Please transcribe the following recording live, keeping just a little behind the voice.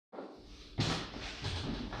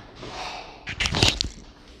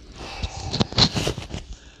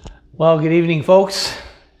Well, good evening, folks.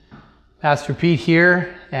 Pastor Pete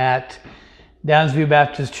here at Downsview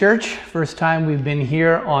Baptist Church. First time we've been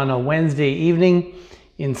here on a Wednesday evening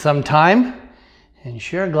in some time, and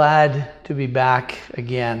sure glad to be back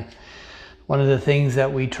again. One of the things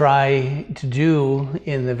that we try to do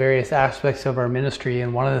in the various aspects of our ministry,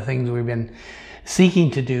 and one of the things we've been seeking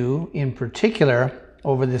to do in particular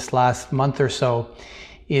over this last month or so,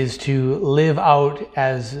 is to live out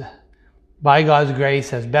as by God's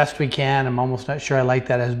grace as best we can. I'm almost not sure I like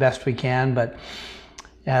that as best we can, but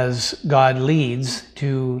as God leads,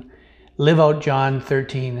 to live out John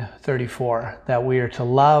 13:34, that we are to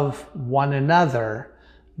love one another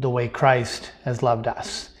the way Christ has loved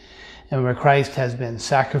us. And where Christ has been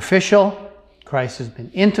sacrificial, Christ has been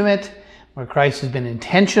intimate, where Christ has been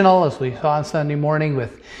intentional, as we saw on Sunday morning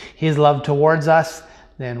with his love towards us,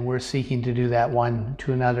 then we're seeking to do that one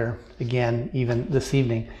to another again, even this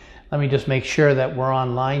evening. Let me just make sure that we're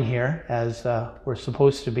online here as we're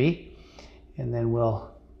supposed to be, and then we'll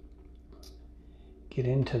get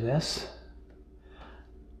into this.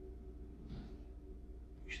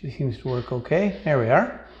 Usually seems to work okay. There we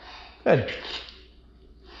are. Good.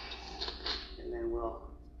 And then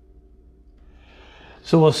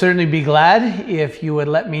we'll certainly be glad if you would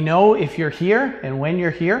let me know if you're here and when you're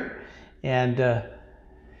here. And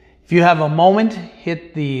if you have a moment,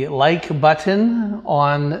 hit the like button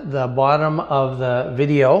on the bottom of the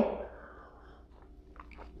video.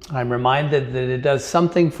 I'm reminded that it does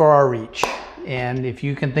something for our reach. And if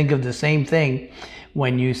you can think of the same thing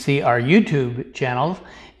when you see our YouTube channel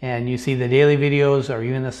and you see the daily videos or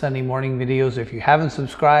even the Sunday morning videos, if you haven't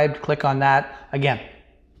subscribed, click on that. Again,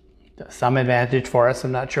 some advantage for us.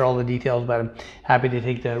 I'm not sure all the details, but I'm happy to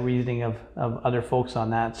take the reasoning of other folks on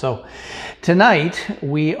that. So tonight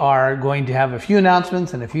we are going to have a few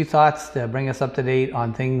announcements and a few thoughts to bring us up to date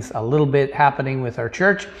on things a little bit happening with our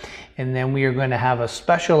church. And then we are going to have a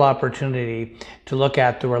special opportunity to look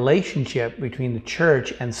at the relationship between the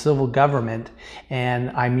church and civil government. And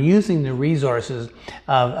I'm using the resources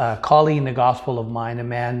of a colleague in the gospel of mine, a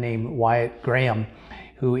man named Wyatt,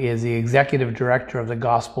 who is the executive director of the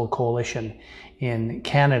Gospel Coalition in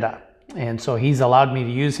Canada. And so he's allowed me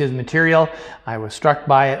to use his material. I was struck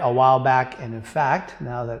by it a while back. And in fact,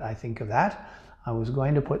 now that I think of that, I was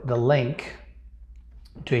going to put the link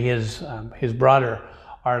to his broader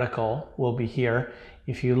article will be here.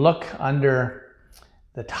 If you look under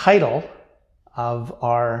the title of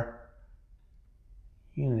our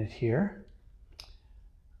unit here,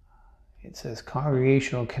 it says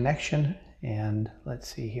Congregational Connection. And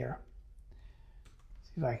let's see here.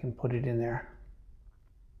 See if I can put it in there.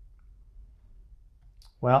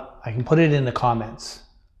 Well, I can put it in the comments,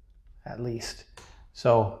 at least.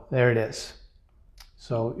 So there it is.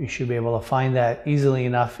 So you should be able to find that easily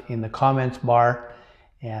enough in the comments bar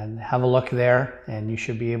and have a look there. And you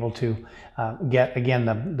should be able to get,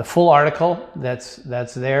 again, the full article that's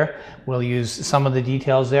there. We'll use some of the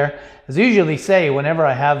details there. As I usually say, whenever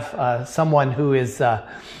I have someone who is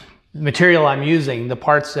material I'm using, the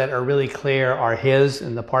parts that are really clear are his,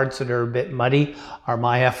 and the parts that are a bit muddy are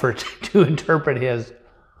my effort to interpret his.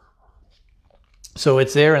 So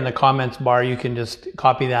it's there in the comments bar. You can just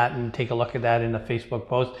copy that and take a look at that in a Facebook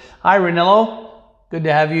post. Hi, Ranillo. Good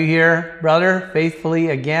to have you here, brother,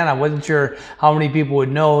 faithfully again. I wasn't sure how many people would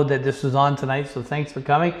know that this was on tonight, so thanks for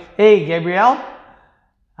coming. Hey, Gabrielle.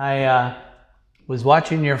 I was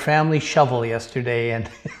watching your family shovel yesterday, and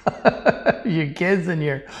your kids and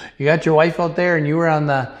you got your wife out there, and you were on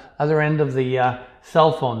the other end of the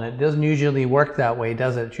cell phone. That doesn't usually work that way,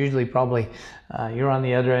 does it? It's usually probably you're on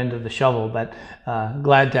the other end of the shovel. But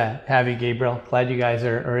glad to have you, Gabriel. Glad you guys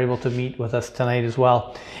are able to meet with us tonight as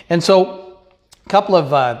well. And so a couple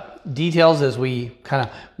of details as we kind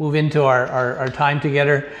of move into our time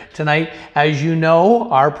together tonight. As you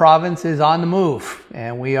know, our province is on the move,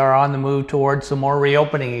 and we are on the move towards some more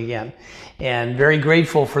reopening again. And very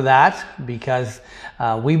grateful for that, because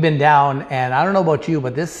we've been down, and I don't know about you,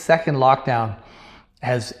 but this second lockdown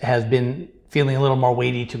has been feeling a little more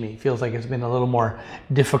weighty to me. It feels like it's been a little more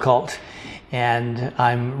difficult. And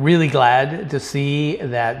I'm really glad to see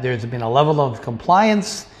that there's been a level of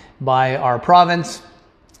compliance by our province,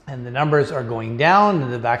 and the numbers are going down,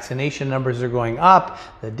 and the vaccination numbers are going up,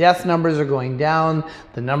 the death numbers are going down,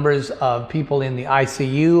 the numbers of people in the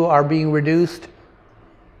ICU are being reduced.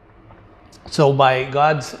 So by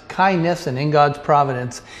God's kindness and in God's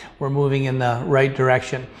providence, we're moving in the right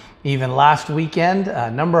direction. Even last weekend,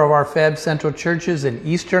 a number of our Feb Central churches in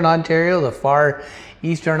Eastern Ontario, the far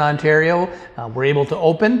Eastern Ontario, were able to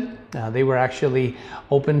open. They were actually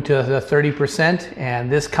open to the 30%.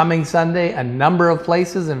 And this coming Sunday, a number of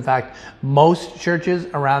places, in fact, most churches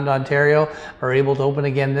around Ontario are able to open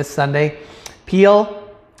again this Sunday. Peel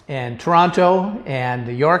and Toronto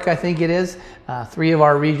and York, I think it is, 3 of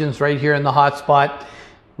our regions right here in the hot spot.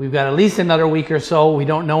 We've got at least another week or so. We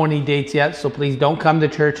don't know any dates yet, so please don't come to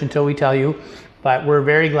church until we tell you. But we're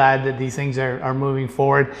very glad that these things are moving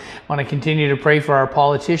forward. I want to continue to pray for our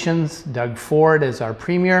politicians. Doug Ford is our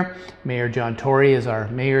Premier. Mayor John Tory is our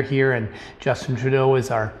Mayor here. And Justin Trudeau is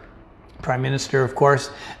our Prime Minister, of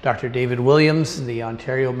course. Dr. David Williams, the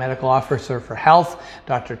Ontario Medical Officer for Health.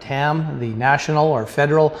 Dr. Tam, the National or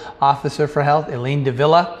Federal Officer for Health. Elaine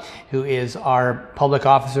Davila, who is our Public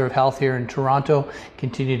Officer of Health here in Toronto.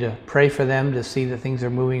 Continue to pray for them to see that things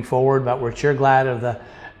are moving forward. But we're sure glad of the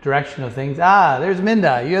direction of things. There's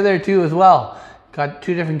Minda. You're there too as well. Got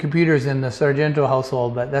 2 different computers in the Sargento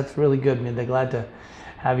household, but that's really good, Minda. Glad to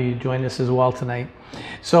have you join us as well tonight.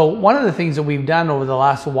 So one of the things that we've done over the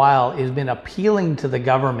last while has been appealing to the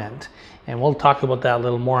government, and we'll talk about that a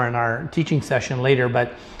little more in our teaching session later,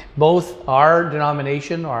 but both our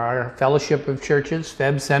denomination or our fellowship of churches,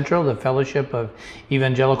 Feb Central, the fellowship of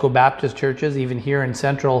Evangelical Baptist churches, even here in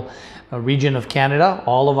Central region of Canada,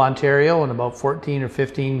 all of Ontario, and about 14 or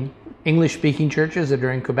 15 English-speaking churches that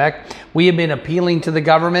are in Quebec. We have been appealing to the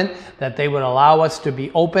government that they would allow us to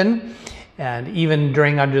be open, and even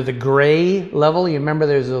during under the gray level. You remember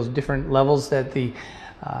there's those different levels that the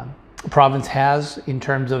province has in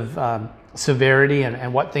terms of severity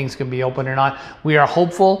and what things can be open or not. We are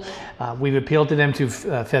hopeful. We've appealed to them to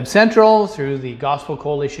Feb Central through the Gospel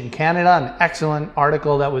Coalition Canada, an excellent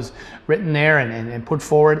article that was written there and put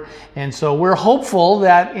forward. And so we're hopeful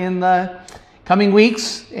that in the coming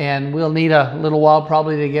weeks, and we'll need a little while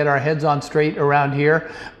probably to get our heads on straight around here,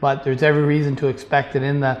 but there's every reason to expect that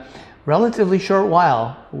in the relatively short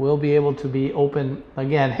while, we'll be able to be open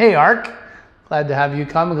again. Hey, Ark, glad to have you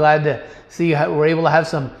come. Glad to see how we're able to have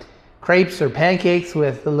some crepes or pancakes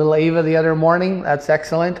with the little Ava the other morning. That's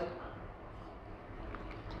excellent.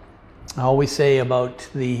 I always say about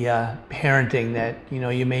the parenting that,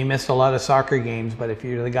 you may miss a lot of soccer games, but if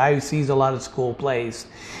you're the guy who sees a lot of school plays,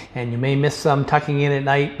 and you may miss some tucking in at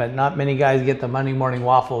night, but not many guys get the Monday morning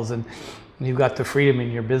waffles, and you've got the freedom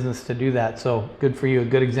in your business to do that. So good for you. A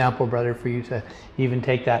good example, brother, for you to even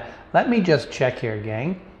take that. Let me just check here,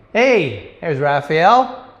 gang. Hey, there's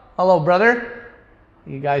Raphael. Hello, brother.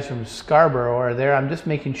 You guys from Scarborough are there. I'm just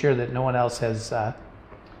making sure that no one else has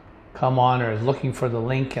come on or is looking for the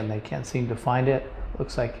link and they can't seem to find it.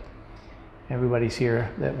 Looks like everybody's here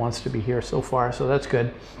that wants to be here so far, so that's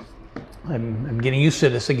good. I'm getting used to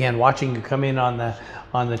this again, watching you come in on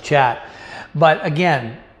the chat. But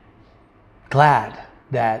again, glad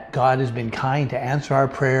that God has been kind to answer our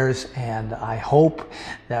prayers, and I hope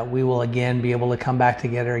that we will again be able to come back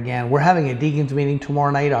together again. We're having a deacons meeting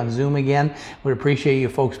tomorrow night on Zoom again. We appreciate you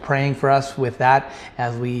folks praying for us with that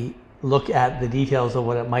as we look at the details of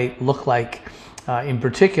what it might look like in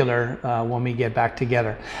particular when we get back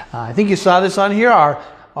together. I think you saw this on here.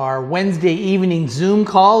 Our Wednesday evening Zoom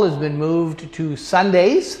call has been moved to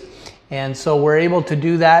Sundays, and so we're able to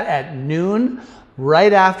do that at noon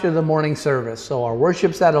right after the morning service. So our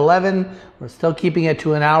worship's at 11. We're still keeping it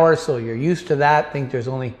to an hour, so you're used to that. I think there's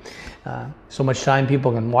only so much time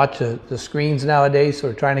people can watch the screens nowadays, so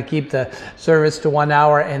we're trying to keep the service to 1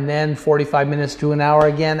 hour and then 45 minutes to an hour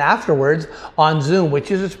again afterwards on Zoom, which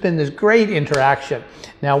has just been this great interaction.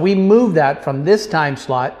 Now we moved that from this time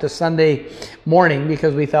slot to Sunday morning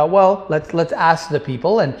because we thought, well, let's ask the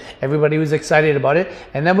people, and everybody was excited about it.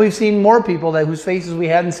 And then we've seen more people whose faces we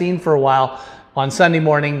hadn't seen for a while on Sunday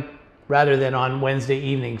morning rather than on Wednesday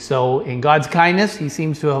evening. So in God's kindness, He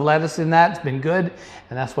seems to have led us in that. It's been good,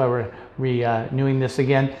 and that's why we're renewing this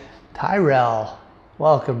again. Tyrell,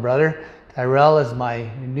 welcome, brother. Tyrell is my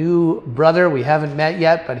new brother. We haven't met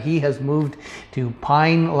yet, but he has moved to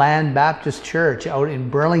Pineland Baptist Church out in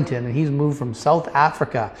Burlington, and he's moved from South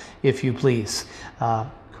Africa, if you please.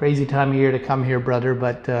 Crazy time of year to come here, brother,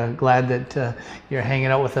 but glad that you're hanging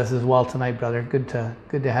out with us as well tonight, brother. Good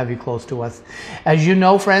to have you close to us. As you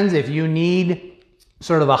know, friends, if you need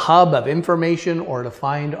sort of a hub of information, or to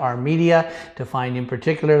find our media, to find in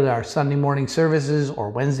particular our Sunday morning services or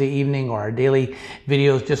Wednesday evening or our daily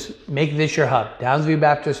videos, just make this your hub.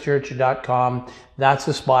 DownsviewBaptistChurch.com. That's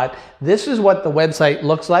the spot. This is what the website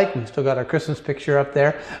looks like. We've still got our Christmas picture up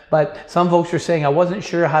there, but some folks are saying, I wasn't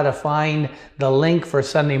sure how to find the link for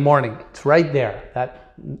Sunday morning. It's right there.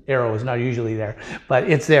 That arrow is not usually there, but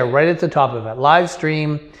it's there right at the top of it. Live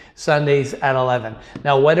stream Sundays at 11.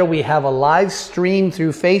 Now, whether we have a live stream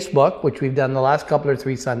through Facebook, which we've done the last couple or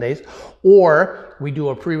 3 Sundays, or we do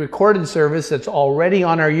a pre-recorded service that's already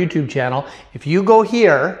on our YouTube channel, if you go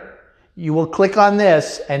here, you will click on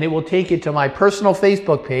this and it will take you to my personal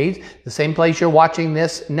Facebook page, the same place you're watching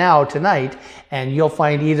this now tonight, and you'll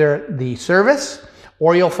find either the service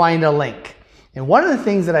or you'll find a link. And one of the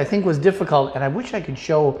things that I think was difficult, and I wish I could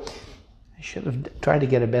show, I should have tried to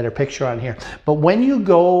get a better picture on here, but when you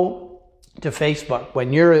go to Facebook,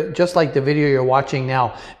 when you're, just like the video you're watching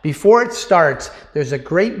now, before it starts, there's a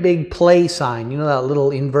great big play sign, you know, that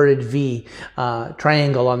little inverted V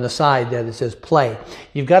triangle on the side that it says play.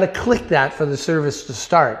 You've got to click that for the service to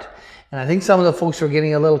start. And I think some of the folks are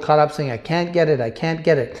getting a little caught up saying, I can't get it, I can't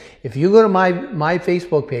get it. If you go to my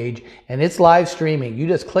Facebook page and it's live streaming, you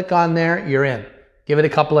just click on there, you're in. Give it a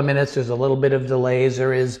couple of minutes. There's a little bit of delay as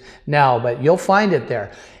there is now, but you'll find it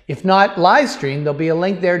there. If not live stream, there'll be a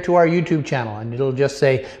link there to our YouTube channel, and it'll just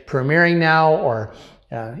say premiering now, or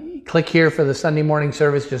click here for the Sunday morning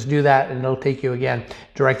service. Just do that and it'll take you again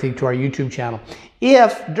directly to our YouTube channel.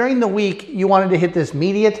 If during the week you wanted to hit this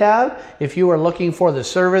media tab, if you were looking for the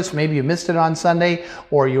service, maybe you missed it on Sunday,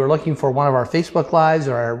 or you were looking for one of our Facebook Lives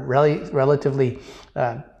or our relatively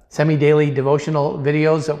semi-daily devotional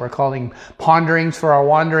videos that we're calling ponderings for our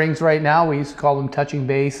wanderings right now. We used to call them touching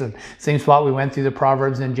base, and same spot we went through the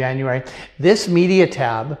Proverbs in January. This media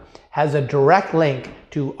tab has a direct link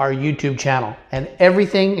to our YouTube channel, and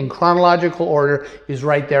everything in chronological order is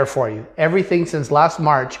right there for you. Everything since last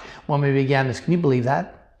March when we began this. Can you believe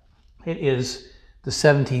that? It is the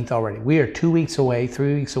 17th already. We are 2 weeks away,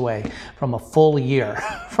 3 weeks away from a full year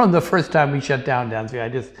from the first time we shut down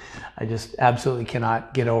Downsview. I just absolutely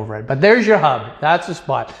cannot get over it. But there's your hub. That's the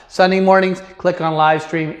spot. Sunday mornings, click on live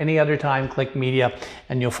stream. Any other time, click media,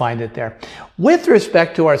 and you'll find it there. With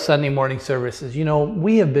respect to our Sunday morning services, you know,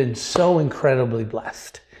 we have been so incredibly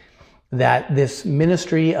blessed that this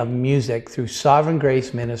ministry of music through Sovereign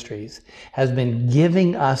Grace Ministries has been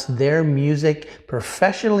giving us their music,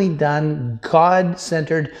 professionally done,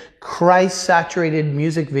 God-centered, Christ-saturated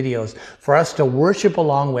music videos for us to worship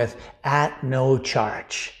along with at no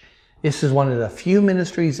charge. This is one of the few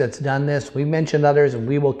ministries that's done this. We mentioned others, and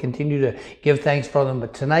we will continue to give thanks for them.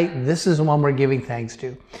 But tonight, this is the one we're giving thanks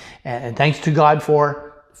to. And thanks to God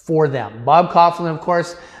for them. Bob Coughlin, of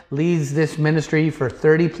course, leads this ministry for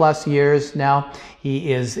 30 plus years now.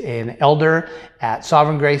 He is an elder at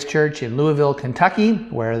Sovereign Grace Church in Louisville, Kentucky,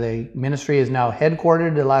 where the ministry is now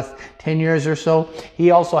headquartered the last 10 years or so.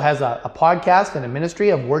 He also has a podcast and a ministry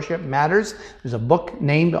of Worship Matters. There's a book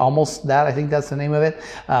named almost that, I think that's the name of it,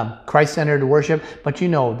 Christ-Centered Worship. But you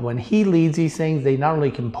know, when he leads these things, they not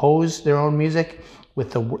only compose their own music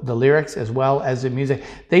with the lyrics as well as the music,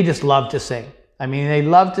 they just love to sing. I mean, they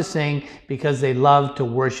love to sing because they love to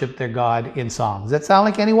worship their God in song. Does that sound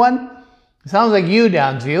like anyone? It sounds like you,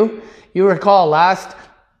 Downsview. You recall our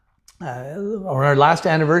last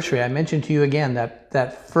anniversary, I mentioned to you again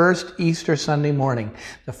that first Easter Sunday morning,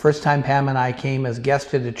 the first time Pam and I came as guests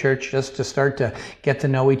to the church just to start to get to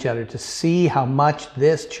know each other, to see how much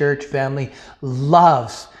this church family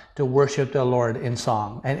loves to worship the Lord in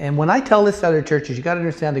song. And when I tell this to other churches, you got to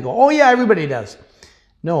understand, they go, oh yeah, everybody does.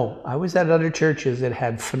 No, I was at other churches that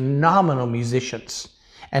had phenomenal musicians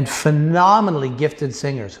and phenomenally gifted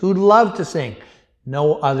singers who love to sing.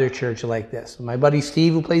 No other church like this. My buddy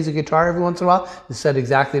Steve, who plays the guitar every once in a while, has said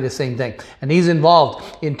exactly the same thing. And he's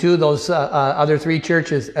involved in 2 of those other 3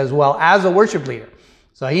 churches as well as a worship leader.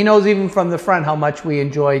 So he knows even from the front how much we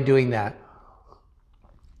enjoy doing that.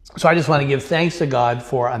 So I just want to give thanks to God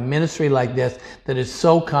for a ministry like this that is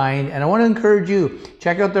so kind. And I want to encourage you,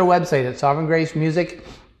 check out their website at Sovereign Grace Music.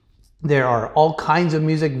 There are all kinds of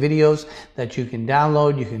music videos that you can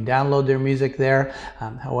download. You can download their music there.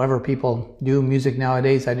 However people do music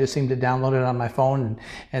nowadays, I just seem to download it on my phone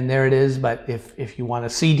and there it is. But if you want a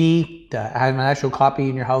CD to have an actual copy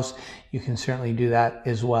in your house, you can certainly do that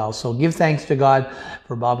as well. So give thanks to God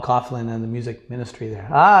for Bob Coughlin and the music ministry there.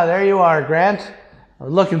 Ah, there you are, Grant. I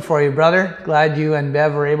was looking for you, brother. Glad you and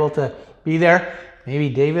Bev were able to be there. Maybe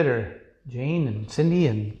David or Jane and Cindy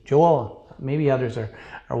and Joel, maybe others are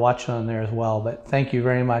watching on there as well. But thank you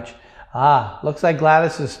very much. Ah, looks like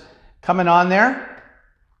Gladys is coming on there.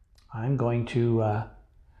 I'm going to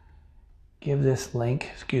give this link.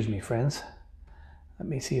 Excuse me, friends. Let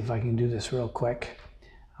me see if I can do this real quick.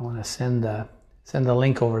 I want to send the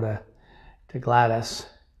link over to Gladys.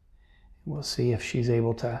 We'll see if she's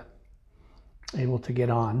able to get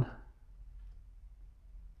on.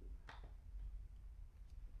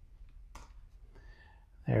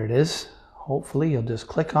 There it is. Hopefully you'll just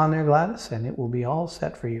click on there, Gladys, and it will be all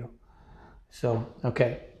set for you. So,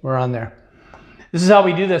 okay, we're on there. This is how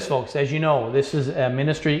we do this, folks. As you know, this is a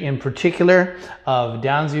ministry in particular of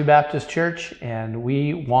Downsview Baptist Church, and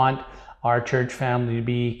we want our church family to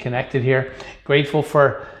be connected here. Grateful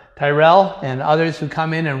for Tyrell and others who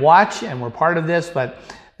come in and watch, and we're part of this, but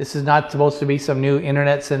this is not supposed to be some new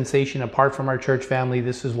internet sensation apart from our church family.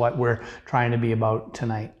 This is what we're trying to be about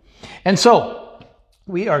tonight. And so,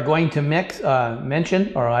 we are going to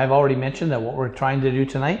mention, or I've already mentioned that what we're trying to do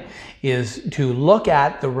tonight is to look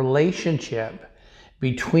at the relationship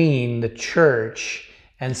between the church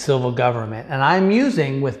and civil government. And I'm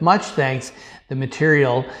using, with much thanks, the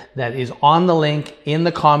material that is on the link in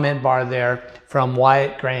the comment bar there from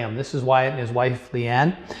Wyatt Graham. This is Wyatt and his wife,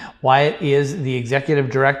 Leanne. Wyatt is the executive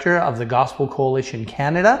director of the Gospel Coalition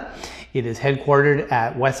Canada. It is headquartered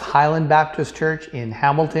at West Highland Baptist Church in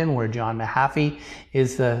Hamilton, where John Mahaffey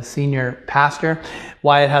is the senior pastor.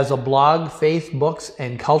 Wyatt has a blog, Faith, Books,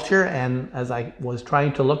 and Culture, and as I was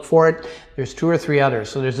trying to look for it, there's 2 or 3 others.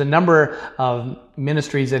 So there's a number of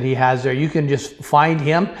ministries that he has there. You can just find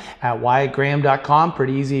him at wyattgraham.com,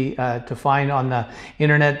 pretty easy to find on the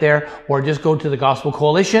internet there, or just go to the Gospel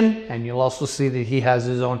Coalition, and you'll also see that he has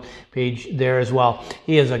his own page there as well.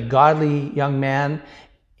 He is a godly young man.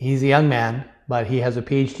 He's a young man, but he has a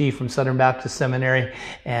PhD from Southern Baptist Seminary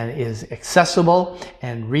and is accessible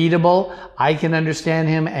and readable. I can understand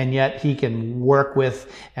him, and yet he can work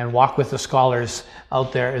with and walk with the scholars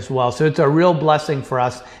out there as well. So it's a real blessing for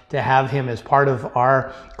us to have him as part of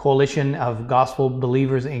our coalition of gospel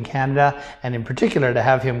believers in Canada, and in particular to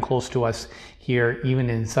have him close to us here, even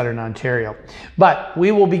in Southern Ontario. But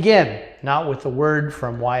we will begin not with a word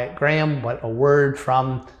from Wyatt Graham, but a word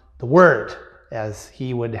from the Word, as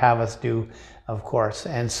he would have us do, of course.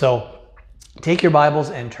 And so take your Bibles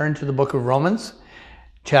and turn to the book of Romans,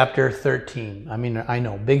 chapter 13. I mean, I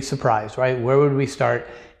know, big surprise, right? Where would we start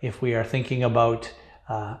if we are thinking about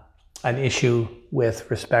an issue with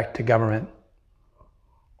respect to government?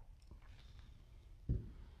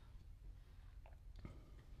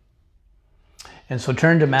 And so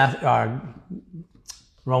turn to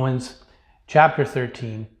Romans chapter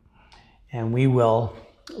 13, and we will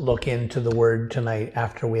look into the Word tonight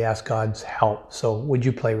after we ask God's help. So would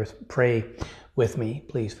you pray with me,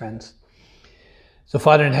 please, friends? So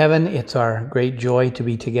Father in heaven, it's our great joy to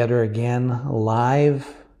be together again,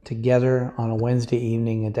 live together on a Wednesday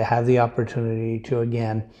evening, and to have the opportunity to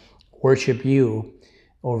again worship you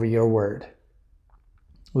over your Word.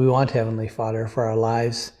 We want, Heavenly Father, for our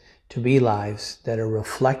lives to be lives that are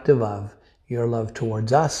reflective of your love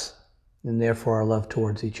towards us, and therefore our love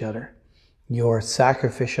towards each other. Your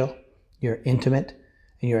sacrificial, your intimate,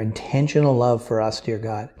 and your intentional love for us, dear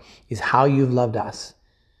God, is how you've loved us.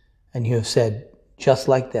 And you have said, just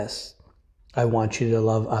like this, I want you to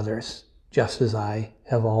love others, just as I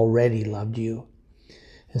have already loved you.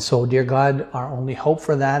 And so, dear God, our only hope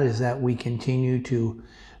for that is that we continue to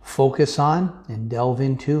focus on and delve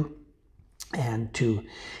into and to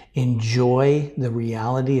enjoy the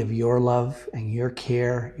reality of your love and your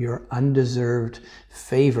care, your undeserved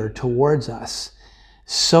favor towards us,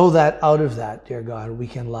 so that out of that, dear God, we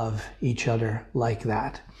can love each other like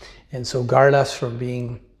that. And so guard us from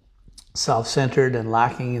being self-centered and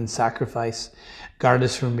lacking in sacrifice. Guard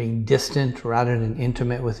us from being distant rather than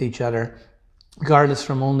intimate with each other. Guard us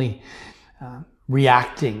from only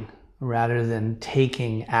reacting rather than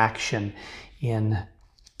taking action in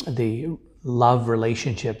the love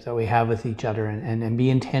relationship that we have with each other, and be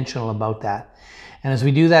intentional about that. And as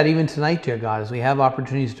we do that even tonight, dear God, as we have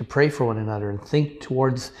opportunities to pray for one another and think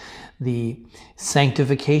towards the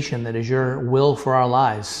sanctification that is your will for our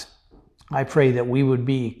lives, I pray that we would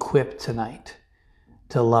be equipped tonight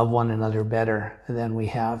to love one another better than we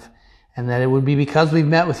have, and that it would be because we've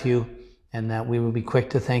met with you, and that we would be quick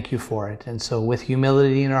to thank you for it. And so with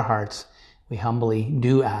humility in our hearts, we humbly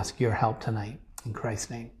do ask your help tonight. In Christ's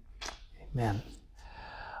name. Amen.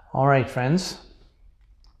 All right, friends,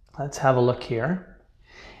 let's have a look here.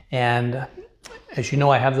 And as you know,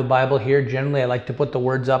 I have the Bible here. Generally, I like to put the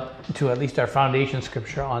words up to at least our foundation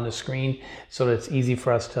scripture on the screen so that it's easy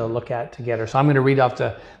for us to look at together. So I'm going to read off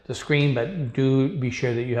the screen, but do be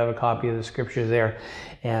sure that you have a copy of the scriptures there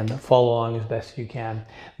and follow along as best you can.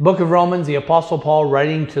 The book of Romans, the Apostle Paul,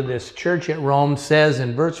 writing to this church at Rome, says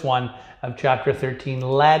in verse 1 of chapter 13,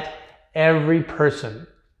 "Let every person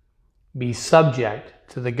be subject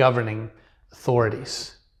to the governing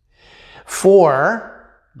authorities.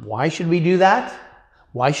 For, why should we do that?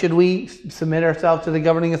 Why should we submit ourselves to the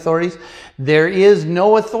governing authorities? There is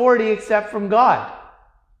no authority except from God.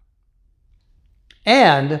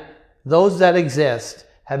 And those that exist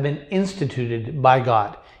have been instituted by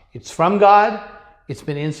God. It's from God, it's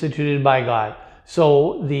been instituted by God.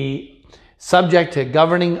 So the subject to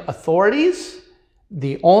governing authorities,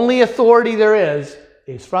 the only authority there is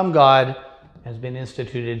from God, has been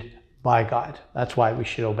instituted by God. That's why we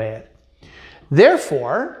should obey it.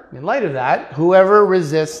 Therefore, in light of that, whoever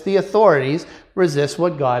resists the authorities resists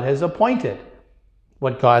what God has appointed,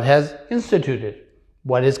 what God has instituted,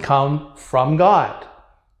 what has come from God.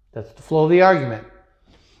 That's the flow of the argument.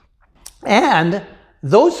 And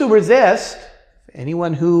those who resist,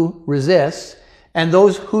 anyone who resists, and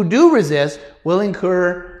those who do resist will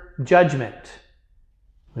incur judgment.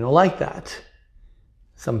 We don't like that.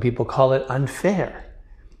 Some people call it unfair.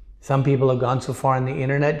 Some people have gone so far on the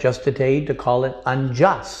internet just today to call it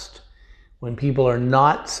unjust. When people are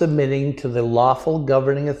not submitting to the lawful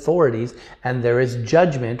governing authorities and there is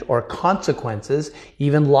judgment or consequences,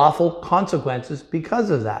 even lawful consequences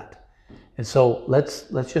because of that. And so let's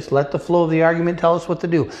just let the flow of the argument tell us what to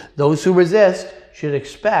do. Those who resist should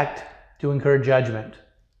expect to incur judgment.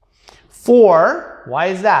 For, why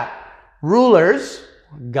is that? Rulers,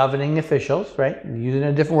 governing officials, right? I'm using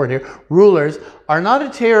a different word here. Rulers are not a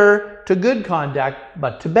terror to good conduct,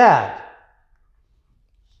 but to bad.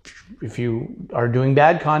 If you are doing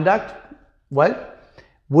bad conduct, what?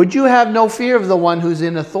 Would you have no fear of the one who's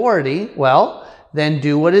in authority? Well, then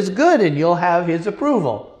do what is good and you'll have his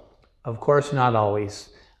approval. Of course, not always.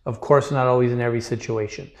 Of course, not always in every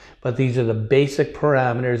situation. But these are the basic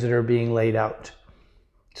parameters that are being laid out.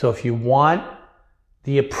 So if you want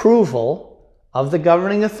the approval of the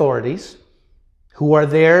governing authorities, who are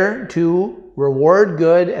there to reward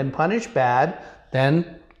good and punish bad,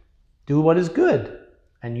 then do what is good.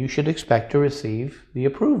 And you should expect to receive the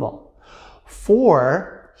approval.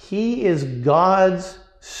 For he is God's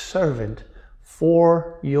servant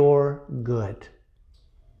for your good.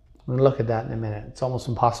 We're going to look at that in a minute. It's almost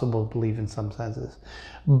impossible to believe in some senses.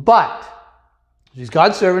 But, he's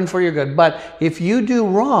God's servant for your good. But if you do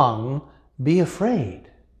wrong, be afraid.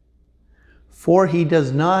 For he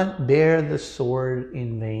does not bear the sword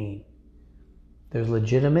in vain. There's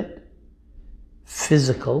legitimate,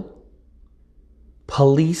 physical,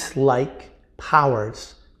 police-like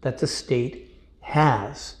powers that the state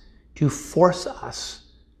has to force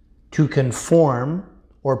us to conform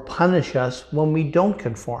or punish us when we don't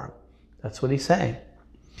conform. That's what he's saying.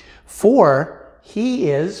 For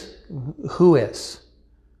he is, who is?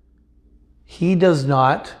 He does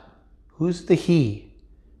not, who's the he?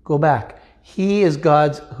 Go back. He is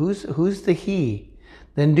God's, who's the he?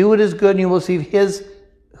 Then do what is good and you will receive his,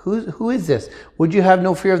 who is this? Would you have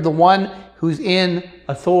no fear of the one who's in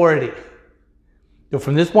authority? So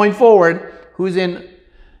from this point forward,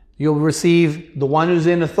 you'll receive the one who's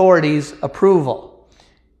in authority's approval.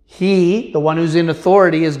 He, the one who's in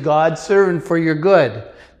authority, is God's servant for your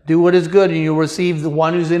good. Do what is good and you'll receive the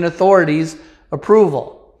one who's in authority's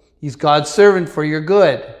approval. He's God's servant for your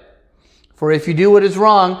good. For if you do what is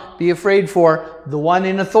wrong, be afraid, for the one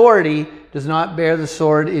in authority does not bear the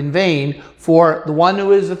sword in vain. For the one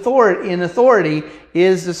who is in authority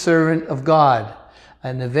is the servant of God,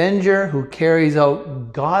 an avenger who carries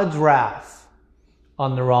out God's wrath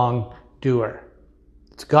on the wrongdoer.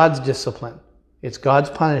 It's God's discipline. It's God's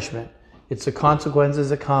punishment. It's the consequences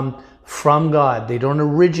that come from God. They don't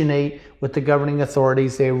originate with the governing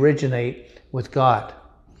authorities. They originate with God.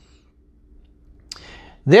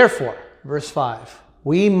 Therefore, verse 5,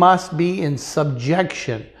 we must be in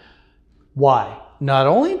subjection. Why? Not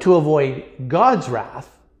only to avoid God's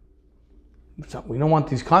wrath, so we don't want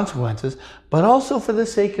these consequences, but also for the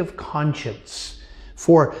sake of conscience,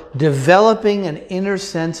 for developing an inner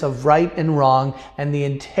sense of right and wrong and the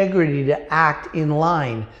integrity to act in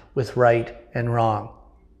line with right and wrong.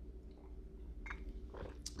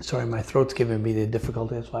 Sorry, my throat's giving me the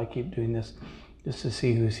difficulty. That's why I keep doing this, just to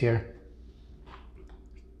see who's here.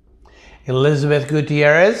 Elizabeth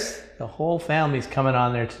Gutierrez, the whole family's coming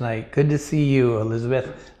on there tonight. Good to see you,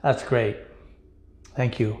 Elizabeth. That's great.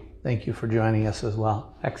 Thank you. Thank you for joining us as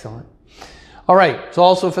well. Excellent. All right, so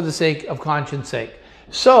also for the sake of conscience sake.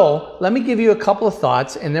 So let me give you a couple of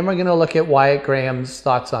thoughts, and then we're going to look at Wyatt Graham's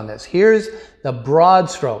thoughts on this. Here's the broad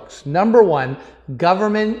strokes. Number one,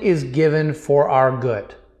 government is given for our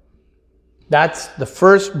good. That's the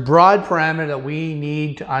first broad parameter that we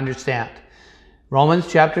need to understand. Romans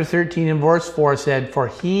chapter 13 and verse 4 said, for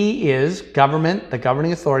he is, government, the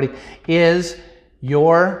governing authority, is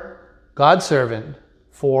your God's servant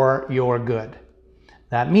for your good.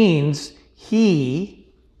 That means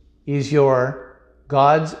he is your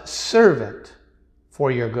God's servant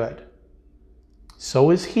for your good. So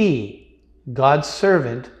is he, God's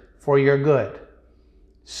servant for your good.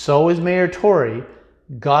 So is Mayor Tory,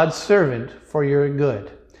 God's servant for your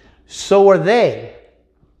good. So are they,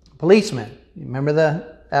 policemen. Remember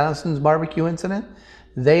the Addison's barbecue incident?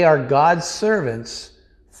 They are God's servants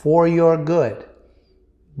for your good.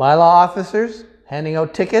 Bylaw officers handing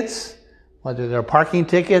out tickets, whether they're parking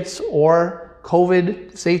tickets or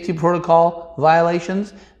COVID safety protocol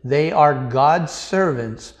violations, they are God's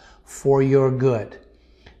servants for your good.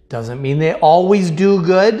 Doesn't mean they always do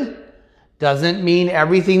good. Doesn't mean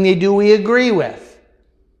everything they do we agree with.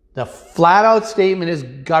 The flat out statement is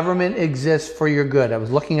government exists for your good. I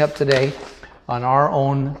was looking up today on our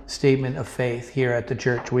own statement of faith here at the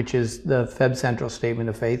church, which is the Feb Central Statement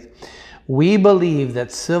of Faith. We believe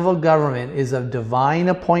that civil government is of divine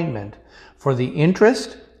appointment for the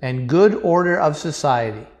interest and good order of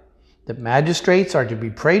society. That magistrates are to be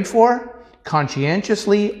prayed for,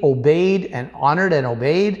 conscientiously obeyed and honored and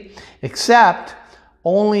obeyed, except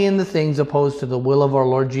only in the things opposed to the will of our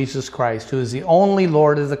Lord Jesus Christ, who is the only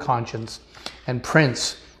Lord of the conscience and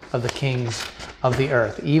Prince of the kings of the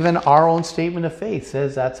earth. Even our own statement of faith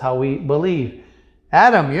says that's how we believe.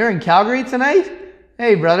 Adam, you're in Calgary tonight?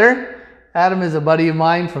 Hey, brother. Adam is a buddy of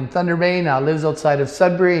mine from Thunder Bay, now lives outside of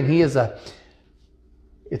Sudbury, and he is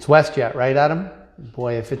it's WestJet, right, Adam?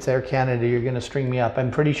 Boy, if it's Air Canada, you're going to string me up.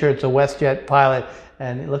 I'm pretty sure it's a WestJet pilot,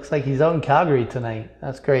 and it looks like he's out in Calgary tonight.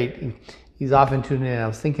 That's great. He's often tuning in. I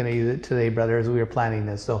was thinking of you today, brother, as we were planning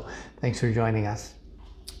this, so thanks for joining us.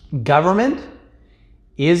 Government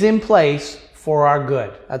is in place for our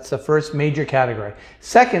good. That's the first major category.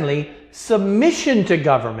 Secondly, submission to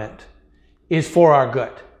government is for our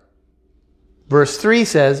good. Verse 3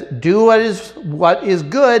 says, do what is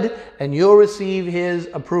good and you'll receive his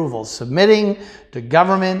approval. Submitting to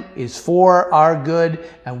government is for our good,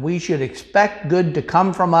 and we should expect good to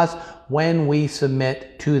come from us when we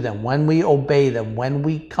submit to them, when we obey them, when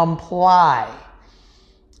we comply.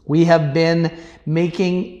 We have been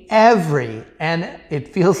making every, and it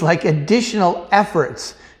feels like additional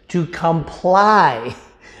efforts to comply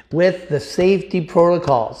with the safety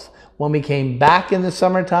protocols. When we came back in the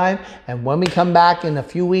summertime, and when we come back in a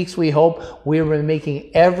few weeks, we hope, we were making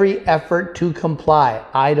every effort to comply.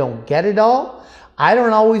 I don't get it all. I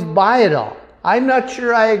don't always buy it all. I'm not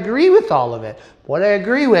sure I agree with all of it. What I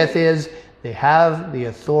agree with is they have the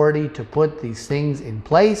authority to put these things in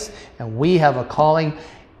place, and we have a calling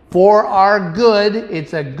for our good.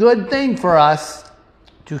 It's a good thing for us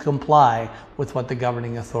to comply with what the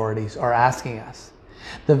governing authorities are asking us.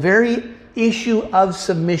 The very issue of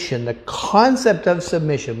submission, the concept of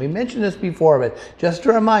submission, we mentioned this before, but just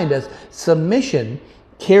to remind us, submission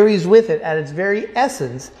carries with it at its very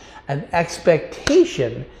essence an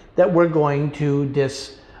expectation that we're going to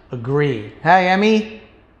disagree. Hi, Emmy.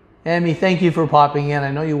 Emmy, thank you for popping in.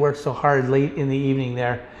 I know you worked so hard late in the evening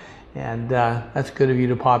there, and that's good of you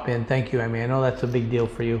to pop in. Thank you, Emmy. I know that's a big deal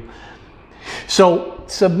for you. So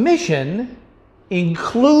submission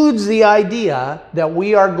includes the idea that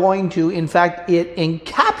we are going to, in fact, it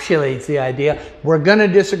encapsulates the idea we're going to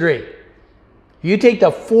disagree. You take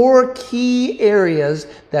the 4 key areas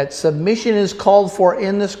that submission is called for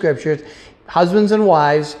in the scriptures: husbands and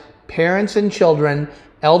wives, parents and children,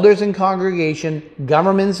 elders and congregation,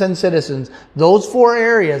 governments and citizens. Those 4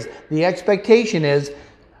 areas, the expectation is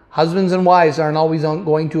husbands and wives aren't always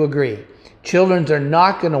going to agree. Children are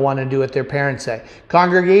not going to want to do what their parents say.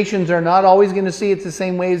 Congregations are not always going to see it the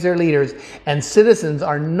same way as their leaders. And citizens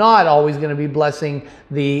are not always going to be blessing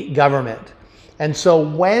the government. And so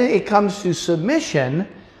when it comes to submission,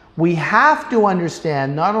 we have to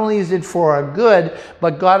understand not only is it for our good,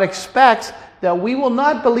 but God expects that we will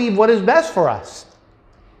not believe what is best for us.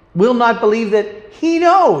 We'll not believe that He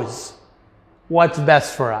knows what's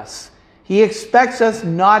best for us. He expects us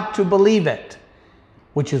not to believe it,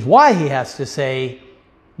 which is why He has to say,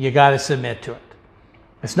 you got to submit to it.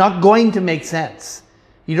 It's not going to make sense.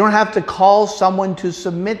 You don't have to call someone to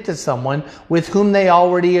submit to someone with whom they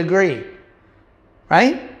already agree.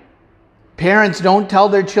 Right? Parents don't tell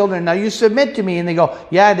their children, now you submit to me, and they go,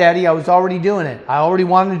 yeah, Daddy, I was already doing it. I already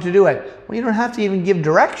wanted to do it. Well, you don't have to even give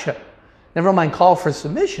direction. Never mind call for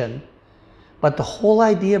submission. But the whole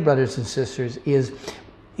idea, brothers and sisters, is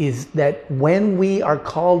that when we are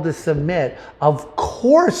called to submit, of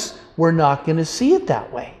course we're not going to see it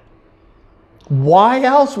that way. Why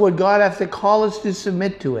else would God have to call us to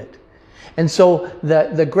submit to it? And so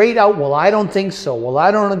the great out, well, I don't think so. Well,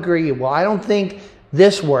 I don't agree. Well, I don't think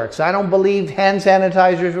this works. I don't believe hand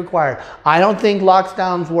sanitizer is required. I don't think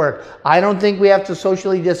lockdowns work. I don't think we have to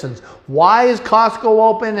socially distance. Why is Costco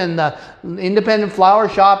open and the independent flower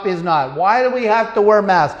shop is not? Why do we have to wear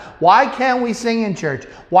masks? Why can't we sing in church?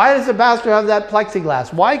 Why does the pastor have that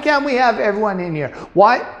plexiglass? Why can't we have everyone in here?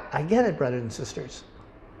 Why? I get it, brothers and sisters.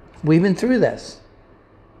 We've been through this.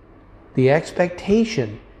 The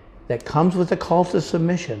expectation that comes with the call to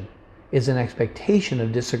submission is an expectation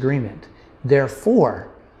of disagreement. Therefore,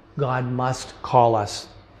 God must call us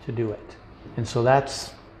to do it. And so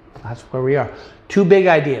that's where we are. Two big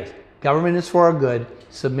ideas. Government is for our good.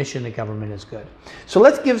 Submission to government is good. So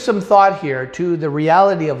let's give some thought here to the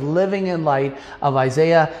reality of living in light of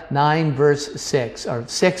Isaiah 9 verse 6, or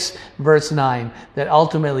 6 verse 9, that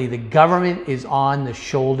ultimately the government is on the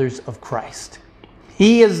shoulders of Christ.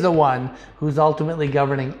 He is the one who's ultimately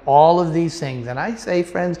governing all of these things. And I say,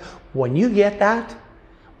 friends, when you get that,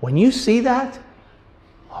 when you see that,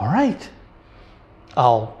 all right,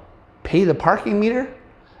 I'll pay the parking meter,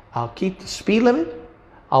 I'll keep the speed limit,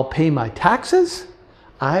 I'll pay my taxes,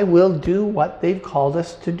 I will do what they've called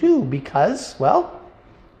us to do because, well,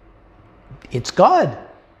 it's God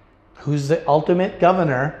who's the ultimate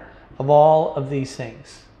governor of all of these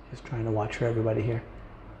things. Just trying to watch for everybody here.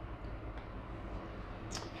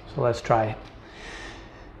 So let's try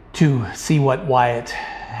to see what Wyatt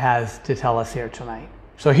has to tell us here tonight.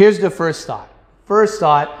 So here's the first thought. First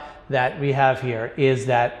thought that we have here is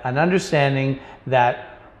that an understanding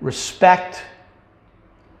that respect,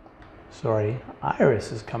 sorry,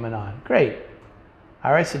 Iris is coming on. Great.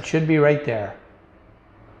 Iris, it should be right there.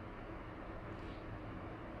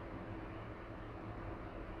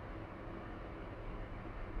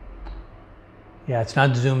 Yeah, it's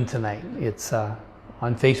not Zoom tonight. It's on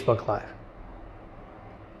Facebook Live.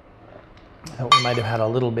 We might have had a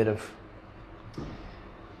little bit of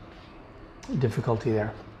difficulty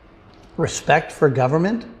there. Respect for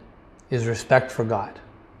government is respect for God.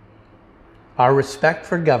 Our respect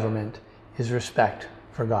for government is respect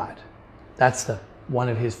for God. That's one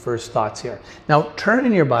of his first thoughts here. Now turn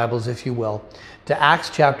in your Bibles, if you will, to Acts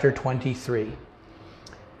chapter 23.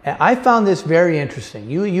 And I found this very interesting.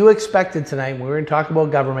 You expected tonight, when we were going to talk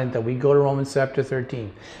about government, that we go to Romans chapter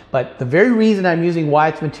 13. But the very reason I'm using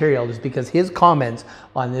Wyatt's material is because his comments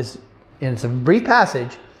on this, and it's a brief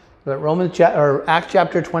passage, but Acts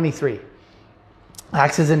chapter 23.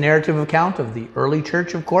 Acts is a narrative account of the early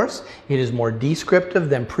church, of course. It is more descriptive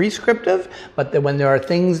than prescriptive, but when there are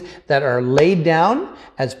things that are laid down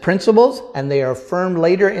as principles and they are affirmed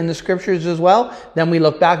later in the scriptures as well, then we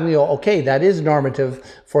look back and we go, okay, that is normative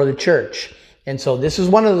for the church. And so this is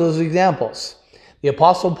one of those examples. The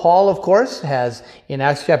Apostle Paul, of course, has in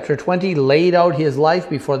Acts chapter 20 laid out his life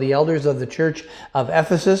before the elders of the church of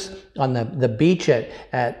Ephesus on the beach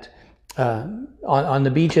on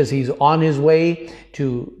the beach as he's on his way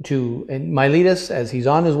to Miletus, as he's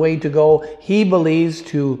on his way to go, he believes,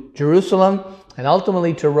 to Jerusalem and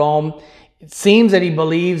ultimately to Rome. It seems that he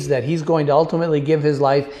believes that he's going to ultimately give his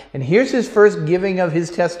life. And here's his first giving of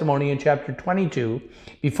his testimony in chapter 22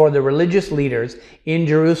 before the religious leaders in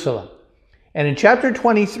Jerusalem. And in chapter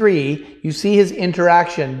 23, you see his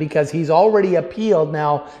interaction because he's already appealed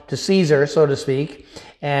now to Caesar, so to speak,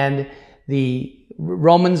 and the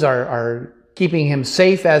Romans are keeping him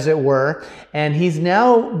safe, as it were, and he's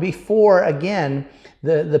now before, again,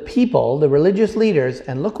 the people, the religious leaders,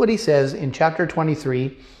 and look what he says in chapter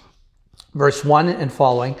 23, verse 1 and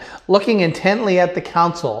following. Looking intently at the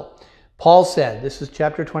council, Paul said, this is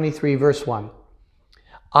chapter 23, verse 1,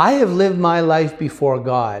 I have lived my life before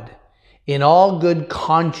God in all good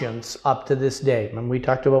conscience up to this day. Remember we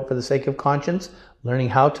talked about, for the sake of conscience, learning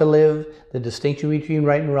how to live, the distinction between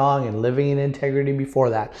right and wrong, and living in integrity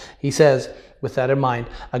before that. He says, with that in mind,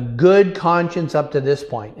 a good conscience up to this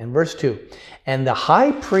point. In verse 2, and the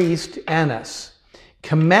high priest Annas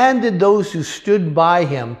commanded those who stood by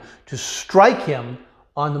him to strike him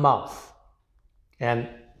on the mouth. And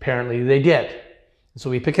apparently they did.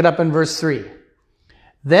 So we pick it up in verse 3.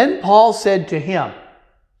 Then Paul said to him,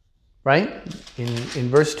 right, in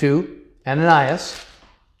verse 2, Ananias,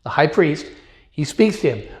 the high priest, he speaks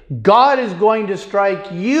to him. God is going to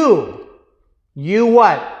strike you. You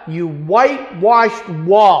what? You whitewashed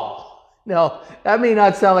wall. Now, that may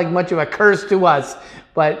not sound like much of a curse to us,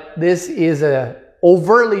 but this is an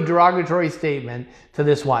overtly derogatory statement to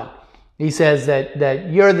this one. He says that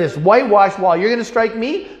you're this whitewashed wall. You're going to strike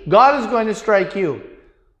me? God is going to strike you.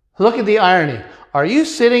 Look at the irony. Are you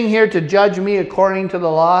sitting here to judge me according to the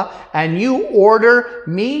law, and you order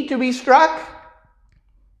me to be struck?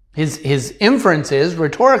 His inference is,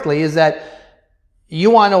 rhetorically, is that you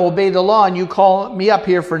want to obey the law and you call me up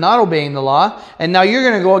here for not obeying the law, and now you're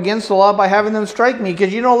going to go against the law by having them strike me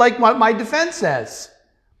because you don't like what my defense says.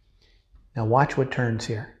 Now watch what turns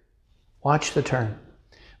here. Watch the turn.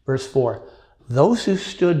 Verse 4. Those who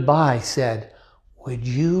stood by said, would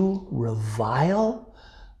you revile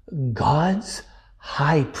God's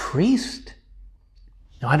high priest?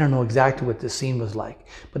 Now, I don't know exactly what this scene was like,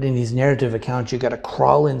 but in these narrative accounts, you got to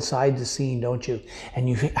crawl inside the scene, don't you? And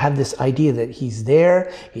you have this idea that he's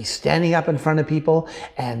there, he's standing up in front of people,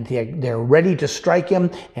 and they're ready to strike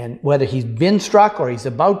him. And whether he's been struck or he's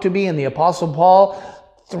about to be, and the Apostle Paul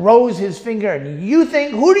throws his finger, and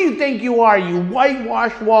who do you think you are, you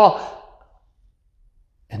whitewashed wall?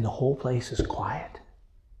 And the whole place is quiet.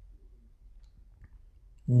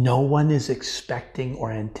 No one is expecting or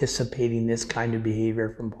anticipating this kind of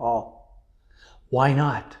behavior from Paul. Why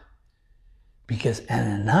not? Because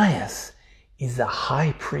Ananias is the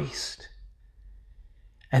high priest.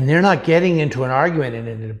 And they're not getting into an argument and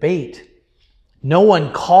a debate. No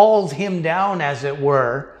one calls him down, as it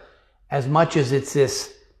were, as much as it's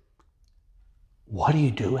this, what are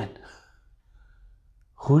you doing?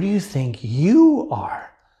 Who do you think you are?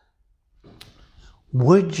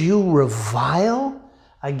 Would you revile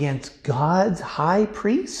against God's high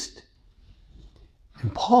priest?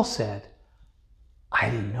 And Paul said, I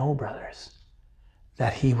didn't know, brothers,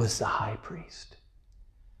 that he was the high priest.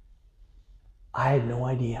 I had no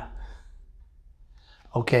idea.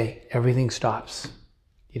 Okay, everything stops.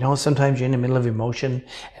 You know, sometimes you're in the middle of emotion and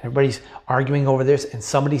everybody's arguing over this and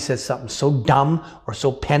somebody says something so dumb or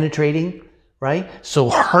so penetrating, right? So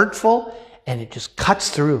hurtful, and it just cuts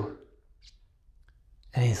through.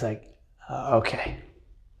 And he's like, okay.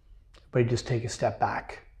 But just take a step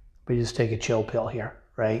back. But just take a chill pill here,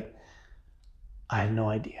 right? I had no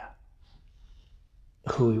idea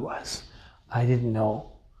who he was. I didn't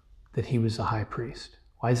know that he was a high priest.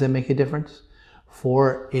 Why does that make a difference?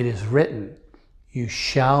 For it is written, you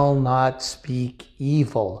shall not speak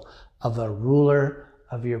evil of a ruler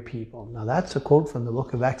of your people. Now that's a quote from the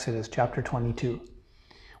book of Exodus, chapter 22,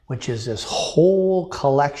 which is this whole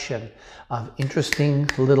collection of interesting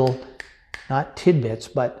little, not tidbits,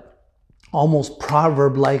 but almost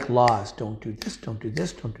proverb-like laws. Don't do this, don't do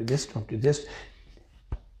this, don't do this, don't do this.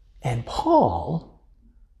 And Paul,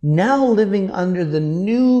 now living under the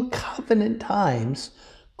new covenant times,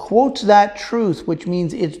 quotes that truth, which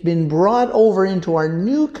means it's been brought over into our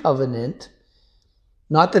new covenant.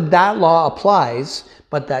 Not that that law applies,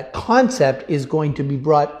 but that concept is going to be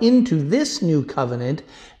brought into this new covenant.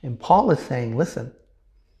 And Paul is saying, listen,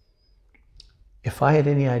 if I had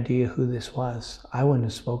any idea who this was, I wouldn't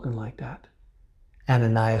have spoken like that.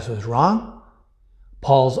 Ananias was wrong.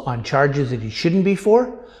 Paul's on charges that he shouldn't be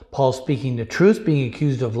for. Paul's speaking the truth, being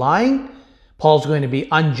accused of lying. Paul's going to be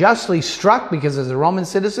unjustly struck because as a Roman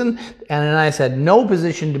citizen, Ananias had no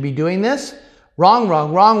position to be doing this. Wrong,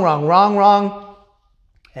 wrong, wrong, wrong, wrong, wrong.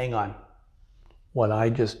 Hang on. What I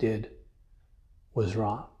just did was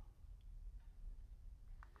wrong.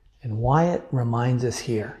 And Wyatt reminds us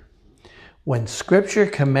here, when Scripture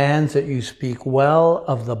commands that you speak well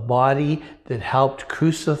of the body that helped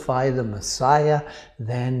crucify the Messiah,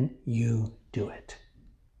 then you do it.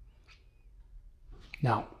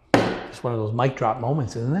 Now, it's one of those mic drop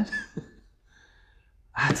moments, isn't it?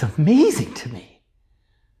 That's amazing to me.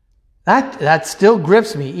 That still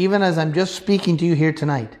grips me, even as I'm just speaking to you here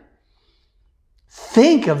tonight.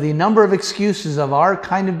 Think of the number of excuses of our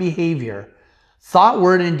kind of behavior, thought,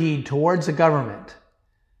 word, and deed towards the government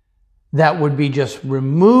that would be just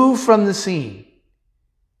removed from the scene.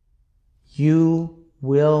 You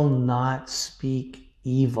will not speak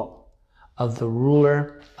evil of the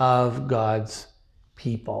ruler of God's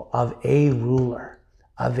people, of a ruler,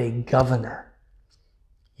 of a governor.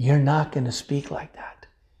 You're not going to speak like that.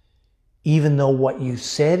 Even though what you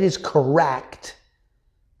said is correct,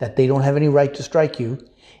 that they don't have any right to strike you,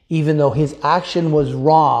 even though his action was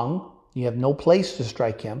wrong, you have no place to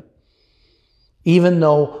strike him, even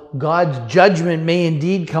though God's judgment may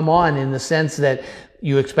indeed come on in the sense that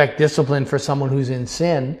you expect discipline for someone who's in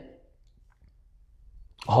sin,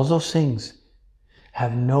 all those things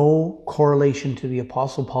have no correlation to the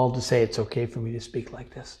Apostle Paul to say it's okay for me to speak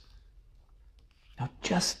like this. Now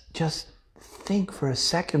just think for a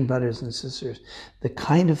second, brothers and sisters, the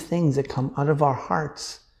kind of things that come out of our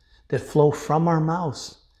hearts, that flow from our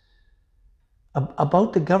mouths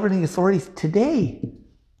about the governing authorities today.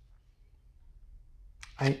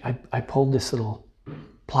 I pulled this little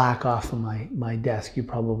plaque off of my desk. You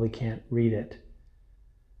probably can't read it.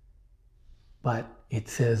 But it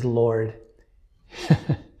says, Lord,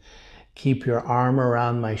 keep your arm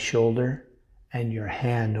around my shoulder and your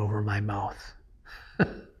hand over my mouth.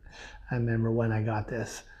 I remember when I got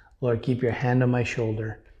this. Lord, keep your hand on my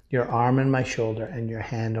shoulder, your arm on my shoulder, and your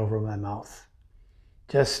hand over my mouth.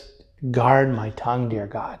 Just guard my tongue, dear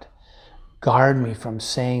God. Guard me from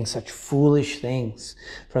saying such foolish things,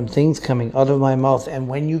 from things coming out of my mouth. And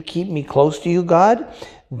when you keep me close to you, God,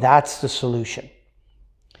 that's the solution.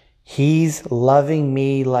 He's loving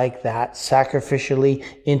me like that, sacrificially,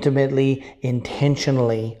 intimately,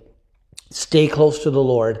 intentionally. Stay close to the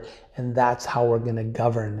Lord, and that's how we're going to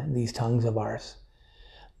govern these tongues of ours.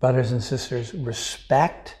 Brothers and sisters,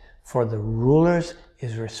 respect for the rulers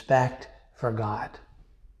is respect for God.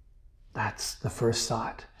 That's the first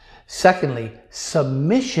thought. Secondly,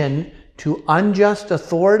 submission to unjust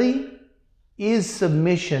authority is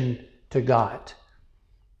submission to God.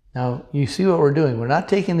 Now, you see what we're doing. We're not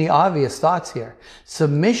taking the obvious thoughts here.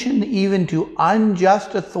 Submission even to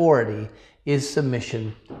unjust authority is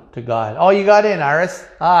submission to God. Oh, you got in, Iris.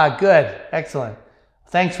 Ah, good. Excellent.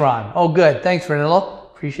 Thanks, Ron. Oh, good. Thanks,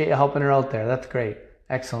 Renilla. Appreciate you helping her out there. That's great.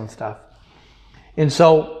 Excellent stuff. And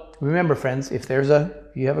so, remember, friends, if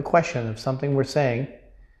you have a question of something we're saying,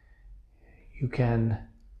 you can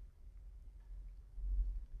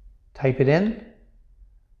type it in,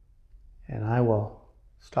 and I will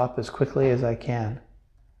stop as quickly as I can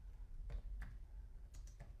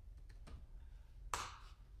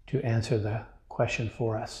to answer the question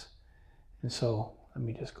for us. And so let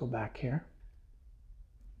me just go back here.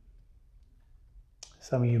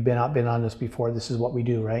 Some of you have been on this before. This is what we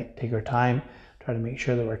do, right? Take our time, try to make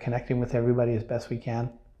sure that we're connecting with everybody as best we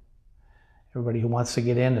can. Everybody who wants to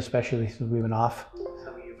get in, especially since we've been off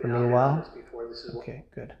for a little while. Okay,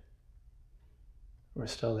 good. We're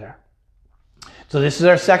still there. So this is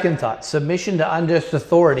our second thought. Submission to unjust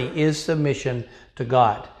authority is submission to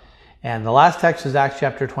God. And the last text is Acts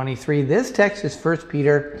chapter 23. This text is 1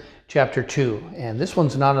 Peter chapter 2. And this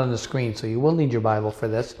one's not on the screen, so you will need your Bible for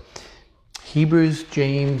this. Hebrews,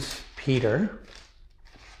 James, Peter.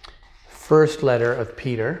 First letter of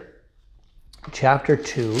Peter, chapter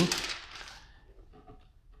 2.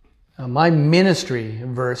 My ministry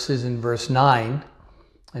verse is in verse 9.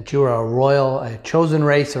 That you are a chosen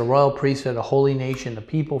race, a royal priesthood, a holy nation, a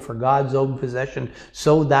people for God's own possession,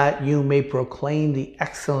 so that you may proclaim the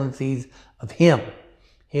excellencies of Him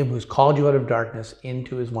who's called you out of darkness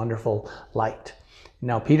into His wonderful light.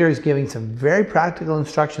 Now, Peter is giving some very practical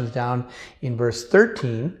instructions down in verse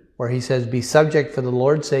 13, where he says, be subject for the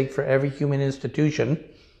Lord's sake for every human institution.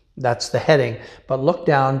 That's the heading. But look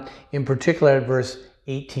down in particular at verse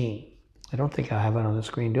 18. I don't think I have it on the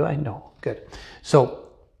screen, do I? No. Good. So,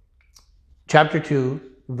 chapter 2,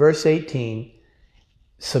 verse 18,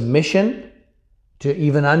 submission to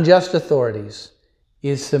even unjust authorities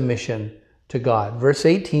is submission to God. Verse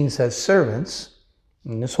 18 says, servants,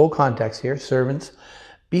 in this whole context here, servants,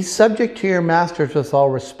 be subject to your masters with all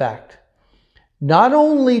respect, not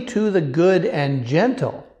only to the good and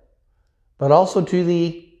gentle, but also to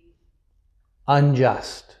the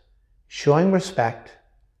unjust. Showing respect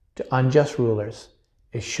to unjust rulers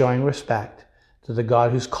is showing respect to the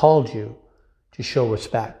God who's called you to show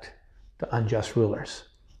respect to unjust rulers,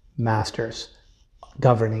 masters,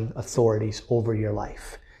 governing authorities over your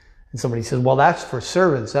life. And somebody says, well, that's for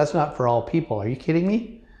servants. That's not for all people. Are you kidding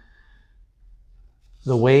me?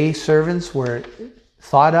 The way servants were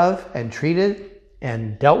thought of and treated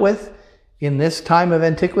and dealt with in this time of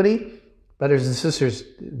antiquity, brothers and sisters,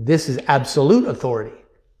 this is absolute authority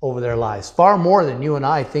over their lives, far more than you and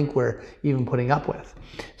I think we're even putting up with.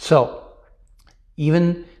 So,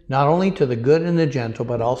 even not only to the good and the gentle,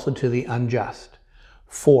 but also to the unjust.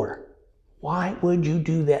 4. Why would you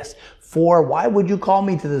do this? 4. Why would you call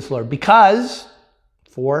me to this, Lord? Because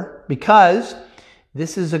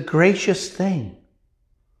this is a gracious thing.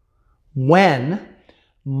 When,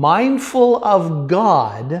 mindful of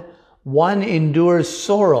God, one endures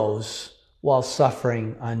sorrows while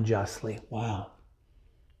suffering unjustly. Wow.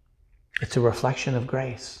 It's a reflection of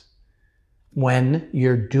grace. When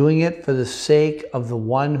you're doing it for the sake of the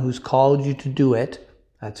one who's called you to do it,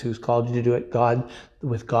 that's who's called you to do it, God,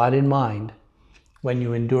 with God in mind, when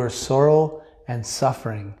you endure sorrow and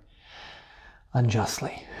suffering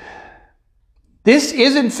unjustly. This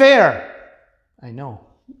isn't fair. I know,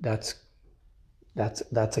 that's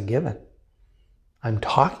a given. I'm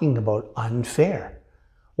talking about unfair.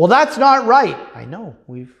 Well, that's not right. I know,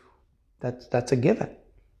 that's a given.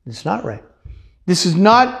 It's not right. This is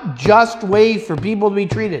not just way for people to be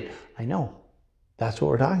treated. I know. That's what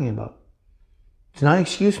we're talking about. It's not an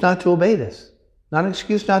excuse not to obey this. Not an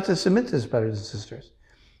excuse not to submit to this, brothers and sisters.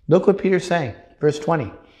 Look what Peter's saying. Verse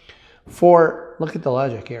 20. Look at the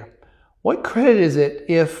logic here. What credit is it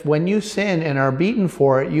if when you sin and are beaten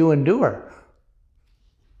for it, you endure?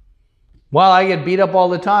 Well, I get beat up all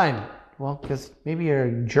the time. Well, because maybe you're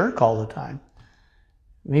a jerk all the time.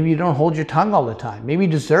 Maybe you don't hold your tongue all the time. Maybe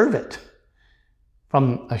you deserve it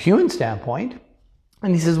from a human standpoint.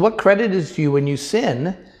 And he says, what credit is to you when you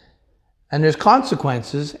sin and there's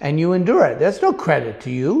consequences and you endure it? That's no credit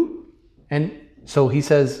to you. And so he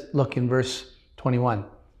says, look in verse 21,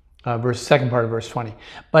 second part of verse 20.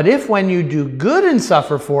 But if when you do good and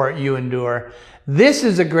suffer for it, you endure, this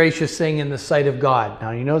is a gracious thing in the sight of God.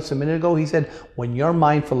 Now, you notice a minute ago he said, when you're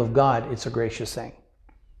mindful of God, it's a gracious thing.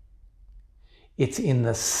 It's in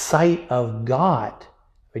the sight of God.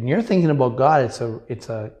 When you're thinking about God, it's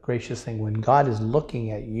a gracious thing. When God is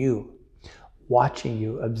looking at you, watching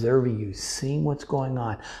you, observing you, seeing what's going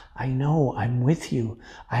on. I know, I'm with you.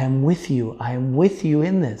 I am with you. I am with you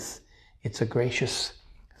in this. It's a gracious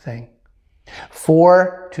thing.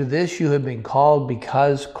 For to this you have been called,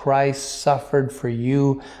 because Christ suffered for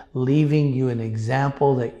you, leaving you an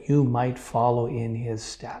example that you might follow in his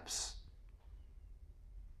steps.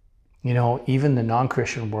 You know, even the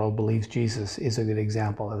non-Christian world believes Jesus is a good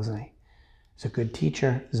example, isn't he? He's a good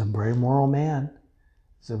teacher. He's a very moral man.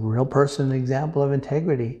 He's a real person, an example of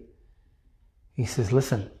integrity. He says,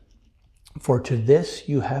 listen, for to this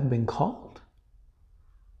you have been called.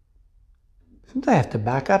 Sometimes I have to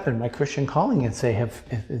back up in my Christian calling and say,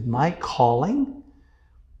 is my calling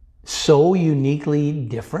so uniquely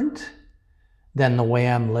different than the way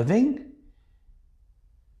I'm living?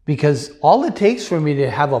 Because all it takes for me to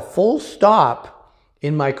have a full stop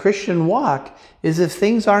in my Christian walk is if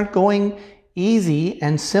things aren't going easy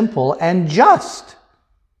and simple and just.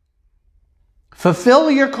 Fulfill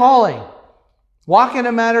your calling. Walk in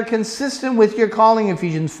a manner consistent with your calling,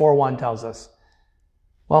 Ephesians 4:1 tells us.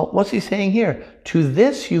 Well, what's he saying here? To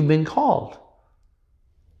this you've been called.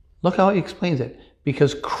 Look how he explains it.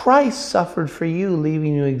 Because Christ suffered for you,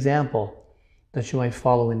 leaving you an example that you might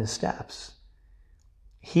follow in his steps.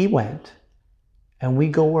 He went, and we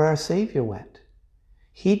go where our Savior went.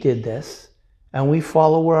 He did this, and we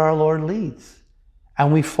follow where our Lord leads.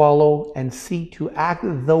 And we follow and seek to act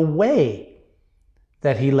the way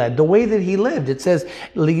that he led, the way that he lived. It says,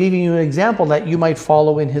 leaving you an example that you might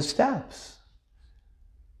follow in his steps.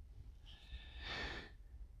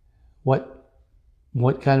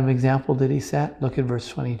 What kind of example did he set? Look at verse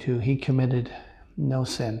 22. He committed no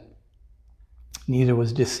sin. Neither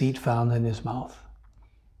was deceit found in his mouth.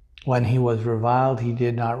 When he was reviled, he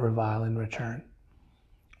did not revile in return.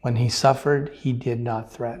 When he suffered, he did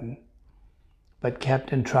not threaten, but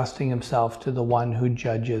kept entrusting himself to the one who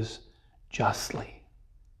judges justly.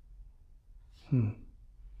 In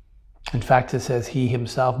fact, it says, he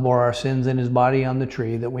himself bore our sins in his body on the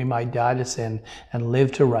tree, that we might die to sin and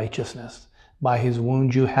live to righteousness. By his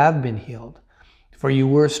wounds you have been healed. For you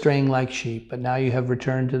were straying like sheep, but now you have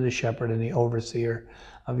returned to the shepherd and the overseer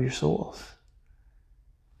of your souls.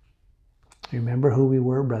 Remember who we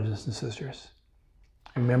were, brothers and sisters.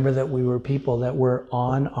 Remember that we were people that were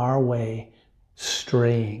on our way,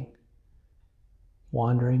 straying,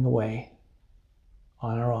 wandering away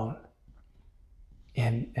on our own.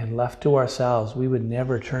 And left to ourselves, we would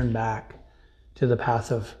never turn back to the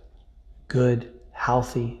path of good,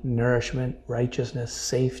 healthy nourishment, righteousness,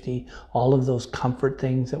 safety, all of those comfort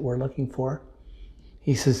things that we're looking for.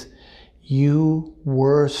 He says, you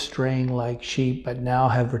were straying like sheep, but now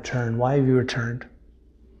have returned. Why have you returned?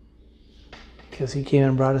 Because he came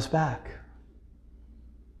and brought us back.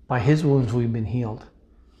 By his wounds we've been healed.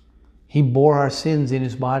 He bore our sins in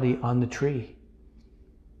his body on the tree.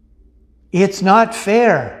 It's not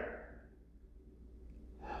fair.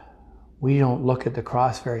 We don't look at the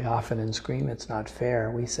cross very often and scream, it's not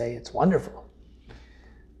fair. We say it's wonderful.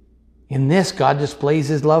 In this, God displays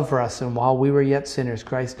his love for us, and while we were yet sinners,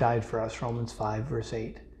 Christ died for us, Romans 5, verse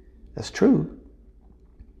 8. That's true.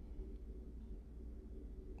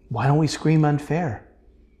 Why don't we scream unfair?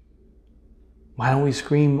 Why don't we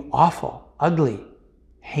scream awful, ugly,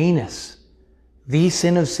 heinous? The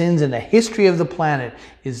sin of sins in the history of the planet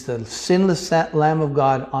is the sinless Lamb of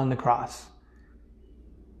God on the cross.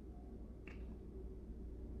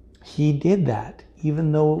 He did that,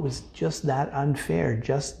 even though it was just that unfair,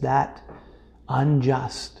 just that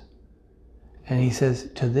unjust. And he says,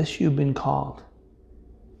 to this you've been called.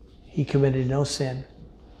 He committed no sin.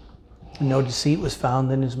 No deceit was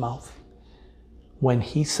found in his mouth. When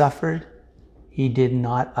he suffered, he did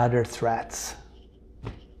not utter threats.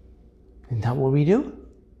 Isn't that what we do?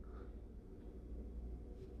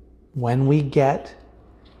 When we get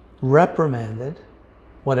reprimanded,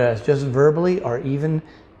 whether it's just verbally or even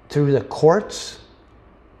through the courts,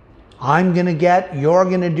 I'm going to get, you're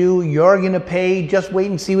going to do, you're going to pay, just wait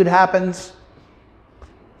and see what happens.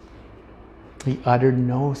 He uttered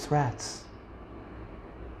no threats.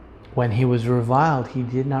 When he was reviled, he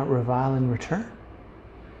did not revile in return.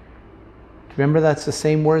 Remember, that's the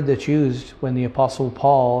same word that's used when the Apostle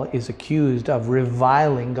Paul is accused of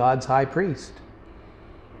reviling God's high priest.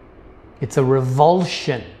 It's a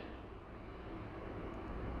revulsion.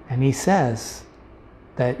 And he says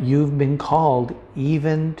that you've been called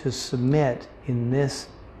even to submit in this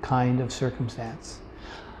kind of circumstance.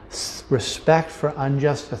 Respect for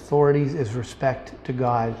unjust authorities is respect to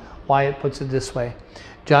God. Wyatt puts it this way.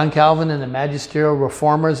 John Calvin and the magisterial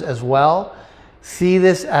reformers as well see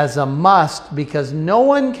this as a must, because no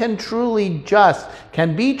one can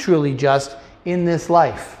be truly just in this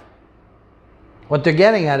life. What they're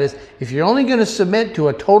getting at is, if you're only going to submit to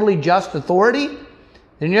a totally just authority,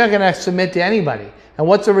 then you're not going to submit to anybody. And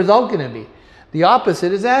what's the result going to be? The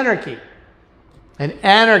opposite is anarchy. And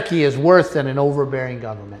anarchy is worse than an overbearing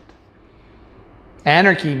government.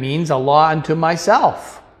 Anarchy means a law unto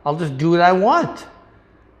myself. I'll just do what I want.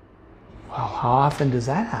 Well, how often does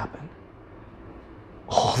that happen?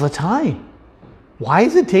 All the time. Why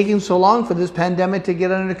is it taking so long for this pandemic to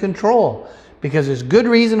get under control? Because there's good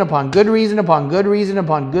reason upon good reason upon good reason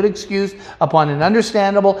upon good excuse upon an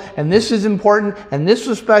understandable, and this is important, and this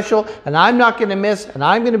was special, and I'm not going to miss, and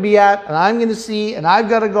I'm going to be at, and I'm going to see, and I've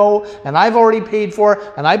got to go, and I've already paid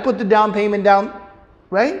for, and I put the down payment down,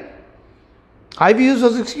 right? I've used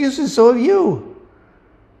those excuses, so have you.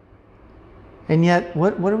 And yet,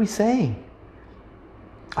 what are we saying?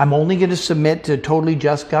 I'm only going to submit to totally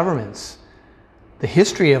just governments. The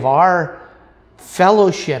history of our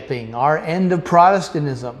fellowshipping, our end of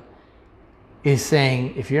Protestantism, is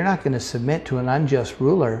saying, if you're not going to submit to an unjust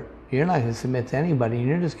ruler, you're not going to submit to anybody.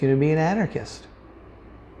 You're just going to be an anarchist.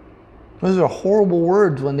 Those are horrible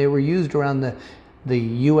words when they were used around the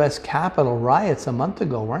U.S. Capitol riots a month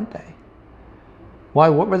ago, weren't they? Why?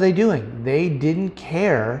 What were they doing? They didn't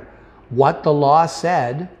care what the law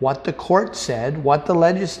said, what the court said, what the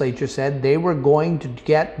legislature said. They were going to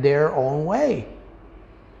get their own way.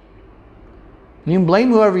 You can blame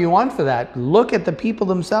whoever you want for that. Look at the people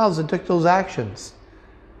themselves that took those actions.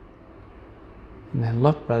 And then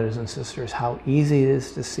look, brothers and sisters, how easy it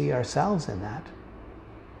is to see ourselves in that.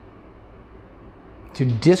 To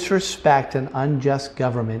disrespect an unjust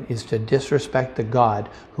government is to disrespect the God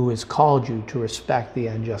who has called you to respect the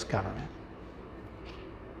unjust government.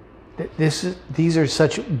 These are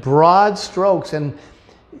such broad strokes, and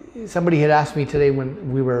somebody had asked me today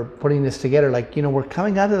when we were putting this together, like, we're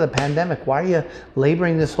coming out of the pandemic. Why are you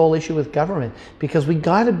laboring this whole issue with government? Because we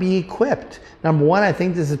got to be equipped. Number one, I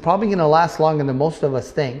think this is probably going to last longer than most of us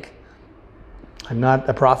think. I'm not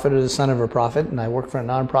a prophet or the son of a prophet, and I work for a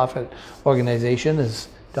nonprofit organization, as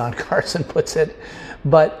Don Carson puts it.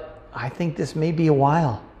 But I think this may be a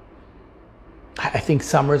while. I think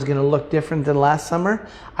summer is going to look different than last summer.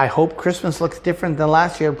 I hope Christmas looks different than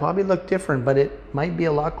last year. It'll probably look different, but it might be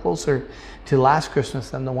a lot closer to last Christmas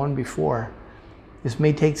than the one before. This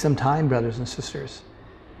may take some time, brothers and sisters.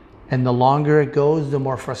 And the longer it goes, the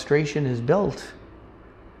more frustration is built.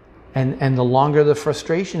 And the longer the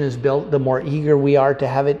frustration is built, the more eager we are to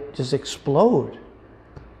have it just explode.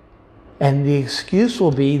 And the excuse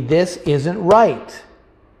will be, this isn't right.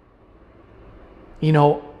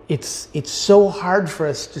 It's so hard for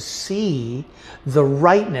us to see the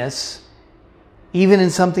rightness even in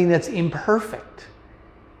something that's imperfect.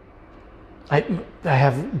 I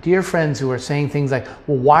have dear friends who are saying things like,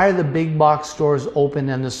 well, why are the big box stores open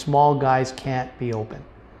and the small guys can't be open?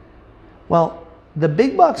 Well, the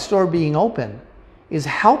big box store being open is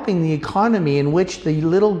helping the economy in which the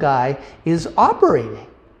little guy is operating.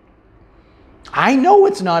 I know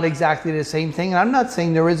it's not exactly the same thing, and I'm not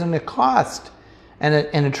saying there isn't a cost. And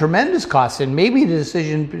a tremendous cost, and maybe the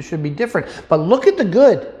decision should be different. But look at the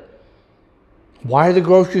good. Why are the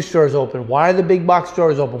grocery stores open? Why are the big box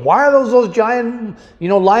stores open? Why are those giant,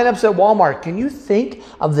 lineups at Walmart? Can you think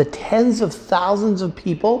of the tens of thousands of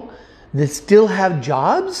people that still have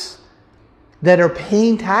jobs, that are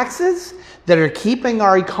paying taxes, that are keeping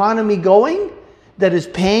our economy going, that is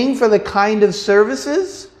paying for the kind of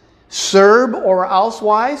services, CERB or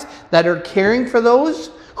elsewise, that are caring for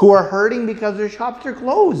those who are hurting because their shops are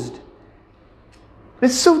closed?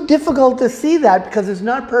 It's so difficult to see that because it's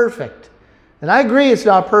not perfect. And I agree it's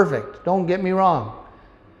not perfect. Don't get me wrong.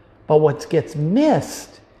 But what gets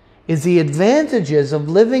missed is the advantages of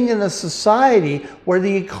living in a society where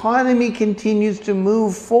the economy continues to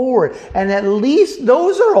move forward. And at least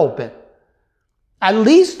those are open. At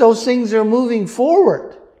least those things are moving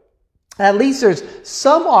forward. At least there's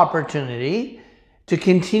some opportunity to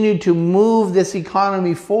continue to move this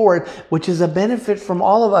economy forward, which is a benefit from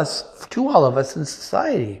all of us, to all of us in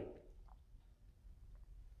society.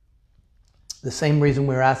 The same reason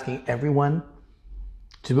we're asking everyone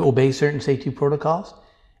to obey certain safety protocols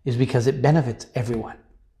is because it benefits everyone.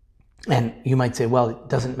 And you might say, well, it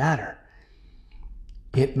doesn't matter.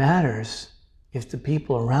 It matters if the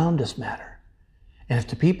people around us matter. And if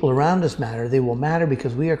the people around us matter, they will matter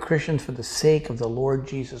because we are Christians for the sake of the Lord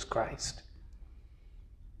Jesus Christ.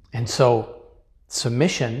 And so,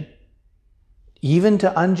 submission, even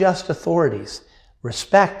to unjust authorities,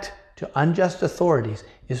 respect to unjust authorities,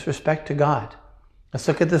 is respect to God. Let's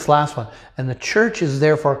look at this last one. And the church is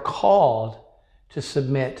therefore called to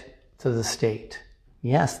submit to the state.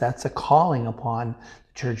 Yes, that's a calling upon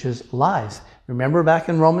the church's lives. Remember back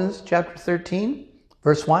in Romans chapter 13,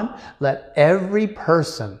 verse 1? Let every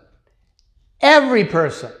person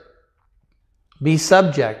be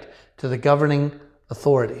subject to the governing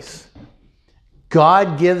authorities.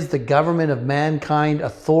 God gives the government of mankind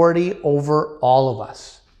authority over all of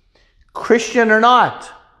us. Christian or not.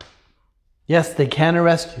 Yes, they can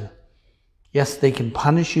arrest you. Yes, they can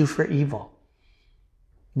punish you for evil.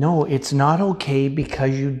 No, it's not okay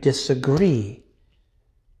because you disagree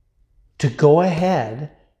to go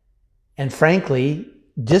ahead and frankly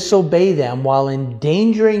disobey them while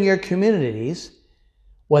endangering your communities,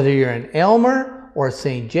 whether you're in Aylmer or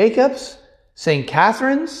St. Jacobs, St.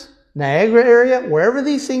 Catherine's, Niagara area, wherever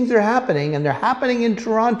these things are happening, and they're happening in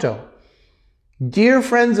Toronto. Dear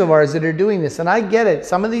friends of ours that are doing this, and I get it,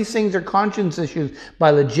 some of these things are conscience issues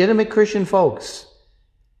by legitimate Christian folks.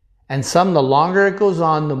 And some, the longer it goes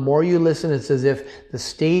on, the more you listen, it's as if the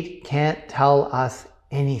state can't tell us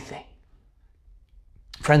anything.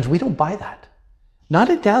 Friends, we don't buy that.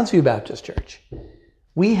 Not at Downsview Baptist Church.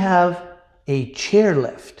 We have a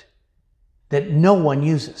chairlift that no one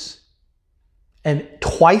uses. And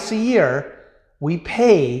twice a year, we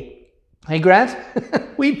pay. Hey, Grant,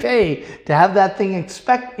 we pay to have that thing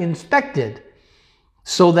inspected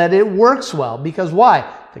so that it works well. Because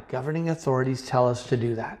why? The governing authorities tell us to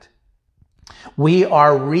do that. We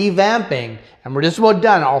are revamping, and we're just about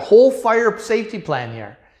done, our whole fire safety plan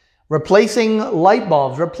here. Replacing light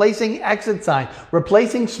bulbs, replacing exit signs,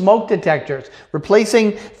 replacing smoke detectors,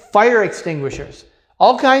 replacing fire extinguishers,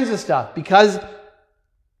 all kinds of stuff, because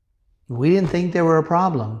we didn't think they were a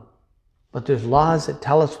problem. But there's laws that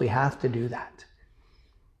tell us we have to do that.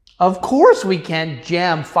 Of course we can't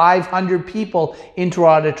jam 500 people into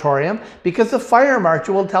our auditorium because the fire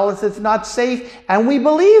marshal will tell us it's not safe, and we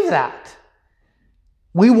believe that.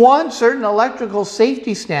 We want certain electrical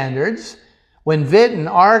safety standards. When Vit and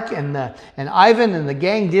Ark and Ivan and the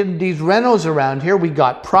gang did these renos around here, we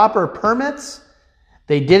got proper permits.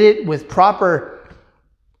 They did it with proper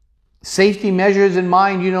safety measures in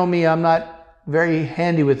mind. You know me, I'm not very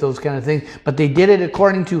handy with those kind of things, but they did it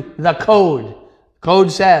according to the code.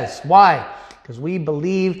 Code says. Why? Because we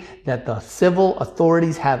believe that the civil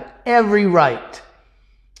authorities have every right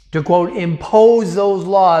to, quote, impose those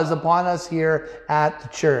laws upon us here at the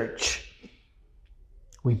church.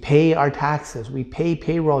 We pay our taxes. We pay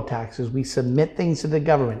payroll taxes. We submit things to the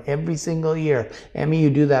government every single year. Emmy,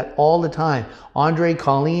 you do that all the time. Andre,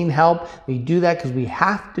 Colleen, help. We do that because we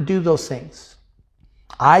have to do those things.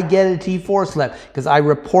 I get a T4 slip because I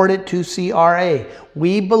report it to CRA.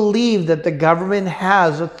 We believe that the government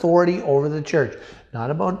has authority over the church.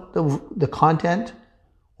 Not about the content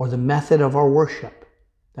or the method of our worship.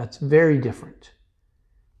 That's very different.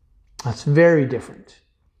 That's very different.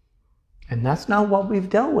 And that's not what we've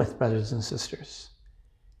dealt with, brothers and sisters.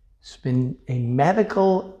 It's been a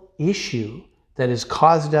medical issue that has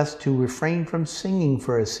caused us to refrain from singing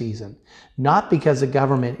for a season. Not because the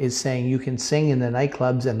government is saying you can sing in the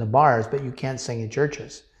nightclubs and the bars, but you can't sing in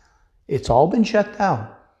churches. It's all been shut down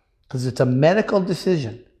because it's a medical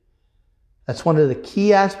decision. That's one of the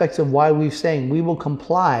key aspects of why we're saying we will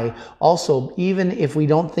comply also, even if we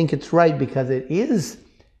don't think it's right, because it is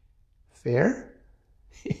fair.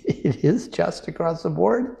 It is just across the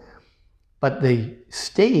board. But the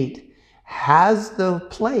state has the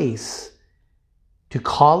place to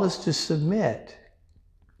call us to submit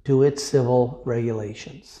to its civil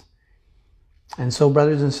regulations. And so,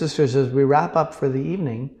 brothers and sisters, as we wrap up for the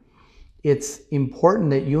evening, it's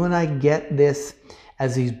important that you and I get this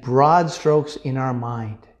as these broad strokes in our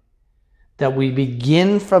mind. That we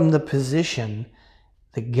begin from the position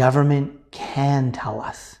the government can tell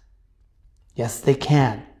us. Yes, they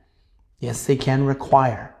can. Yes, they can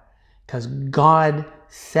require. Because God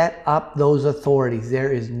set up those authorities.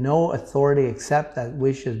 There is no authority except that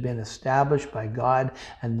which has been established by God,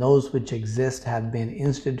 and those which exist have been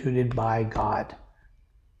instituted by God.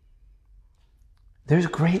 there's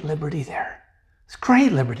great liberty there. There's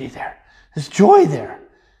great liberty there. There's joy there.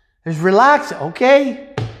 There's relaxing.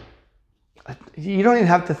 Okay? You don't even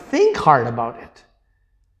have to think hard about it.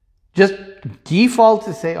 Just default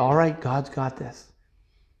to say, all right, God's got this.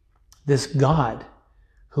 This God,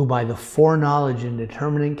 who by the foreknowledge and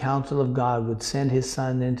determinate counsel of God would send his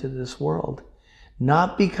Son into this world,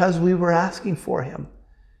 not because we were asking for him,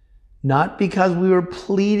 not because we were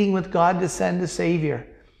pleading with God to send a Savior.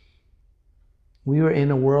 We were in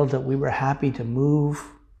a world that we were happy to move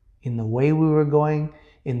in the way we were going,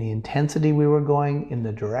 in the intensity we were going, in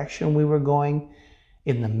the direction we were going,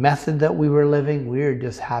 in the method that we were living. We were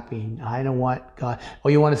just happy. I don't want God. Oh,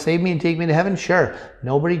 you want to save me and take me to heaven? Sure.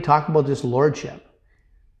 Nobody talked about this lordship.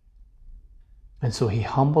 And so he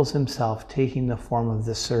humbles himself, taking the form of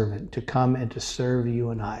the servant to come and to serve you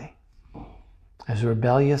and I. As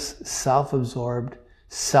rebellious, self-absorbed,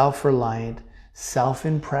 self-reliant,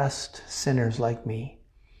 self-impressed sinners like me.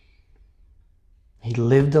 He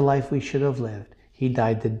lived the life we should have lived. He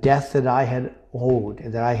died the death that I had owed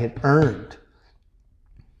and that I had earned.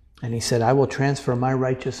 And he said, I will transfer my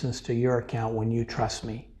righteousness to your account when you trust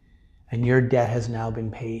me. And your debt has now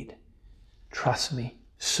been paid. Trust me.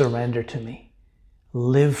 Surrender to me.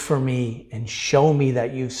 Live for me and show me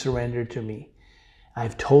that you've surrendered to me.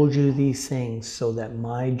 I've told you these things so that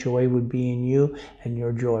my joy would be in you and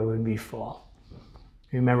your joy would be full.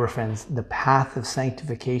 Remember, friends, the path of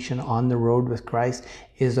sanctification on the road with Christ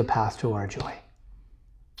is a path to our joy.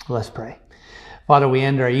 Let's pray. Father, we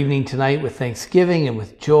end our evening tonight with thanksgiving and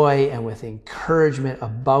with joy and with encouragement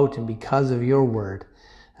about and because of your word.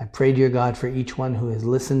 I pray, dear God, for each one who has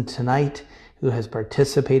listened tonight, who has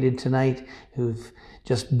participated tonight, who've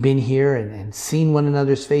just been here and seen one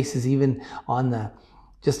another's faces, even on the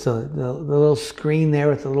little screen there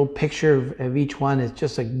with the little picture of each one. It's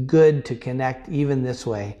just a good to connect even this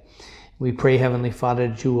way. We pray, Heavenly Father,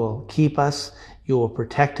 that you will keep us, you will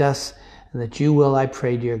protect us, and that you will, I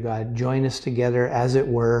pray, dear God, join us together, as it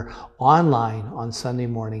were, online on Sunday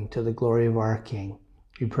morning to the glory of our King.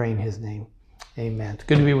 We pray in his name. Amen. It's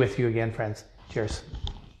good to be with you again, friends. Cheers.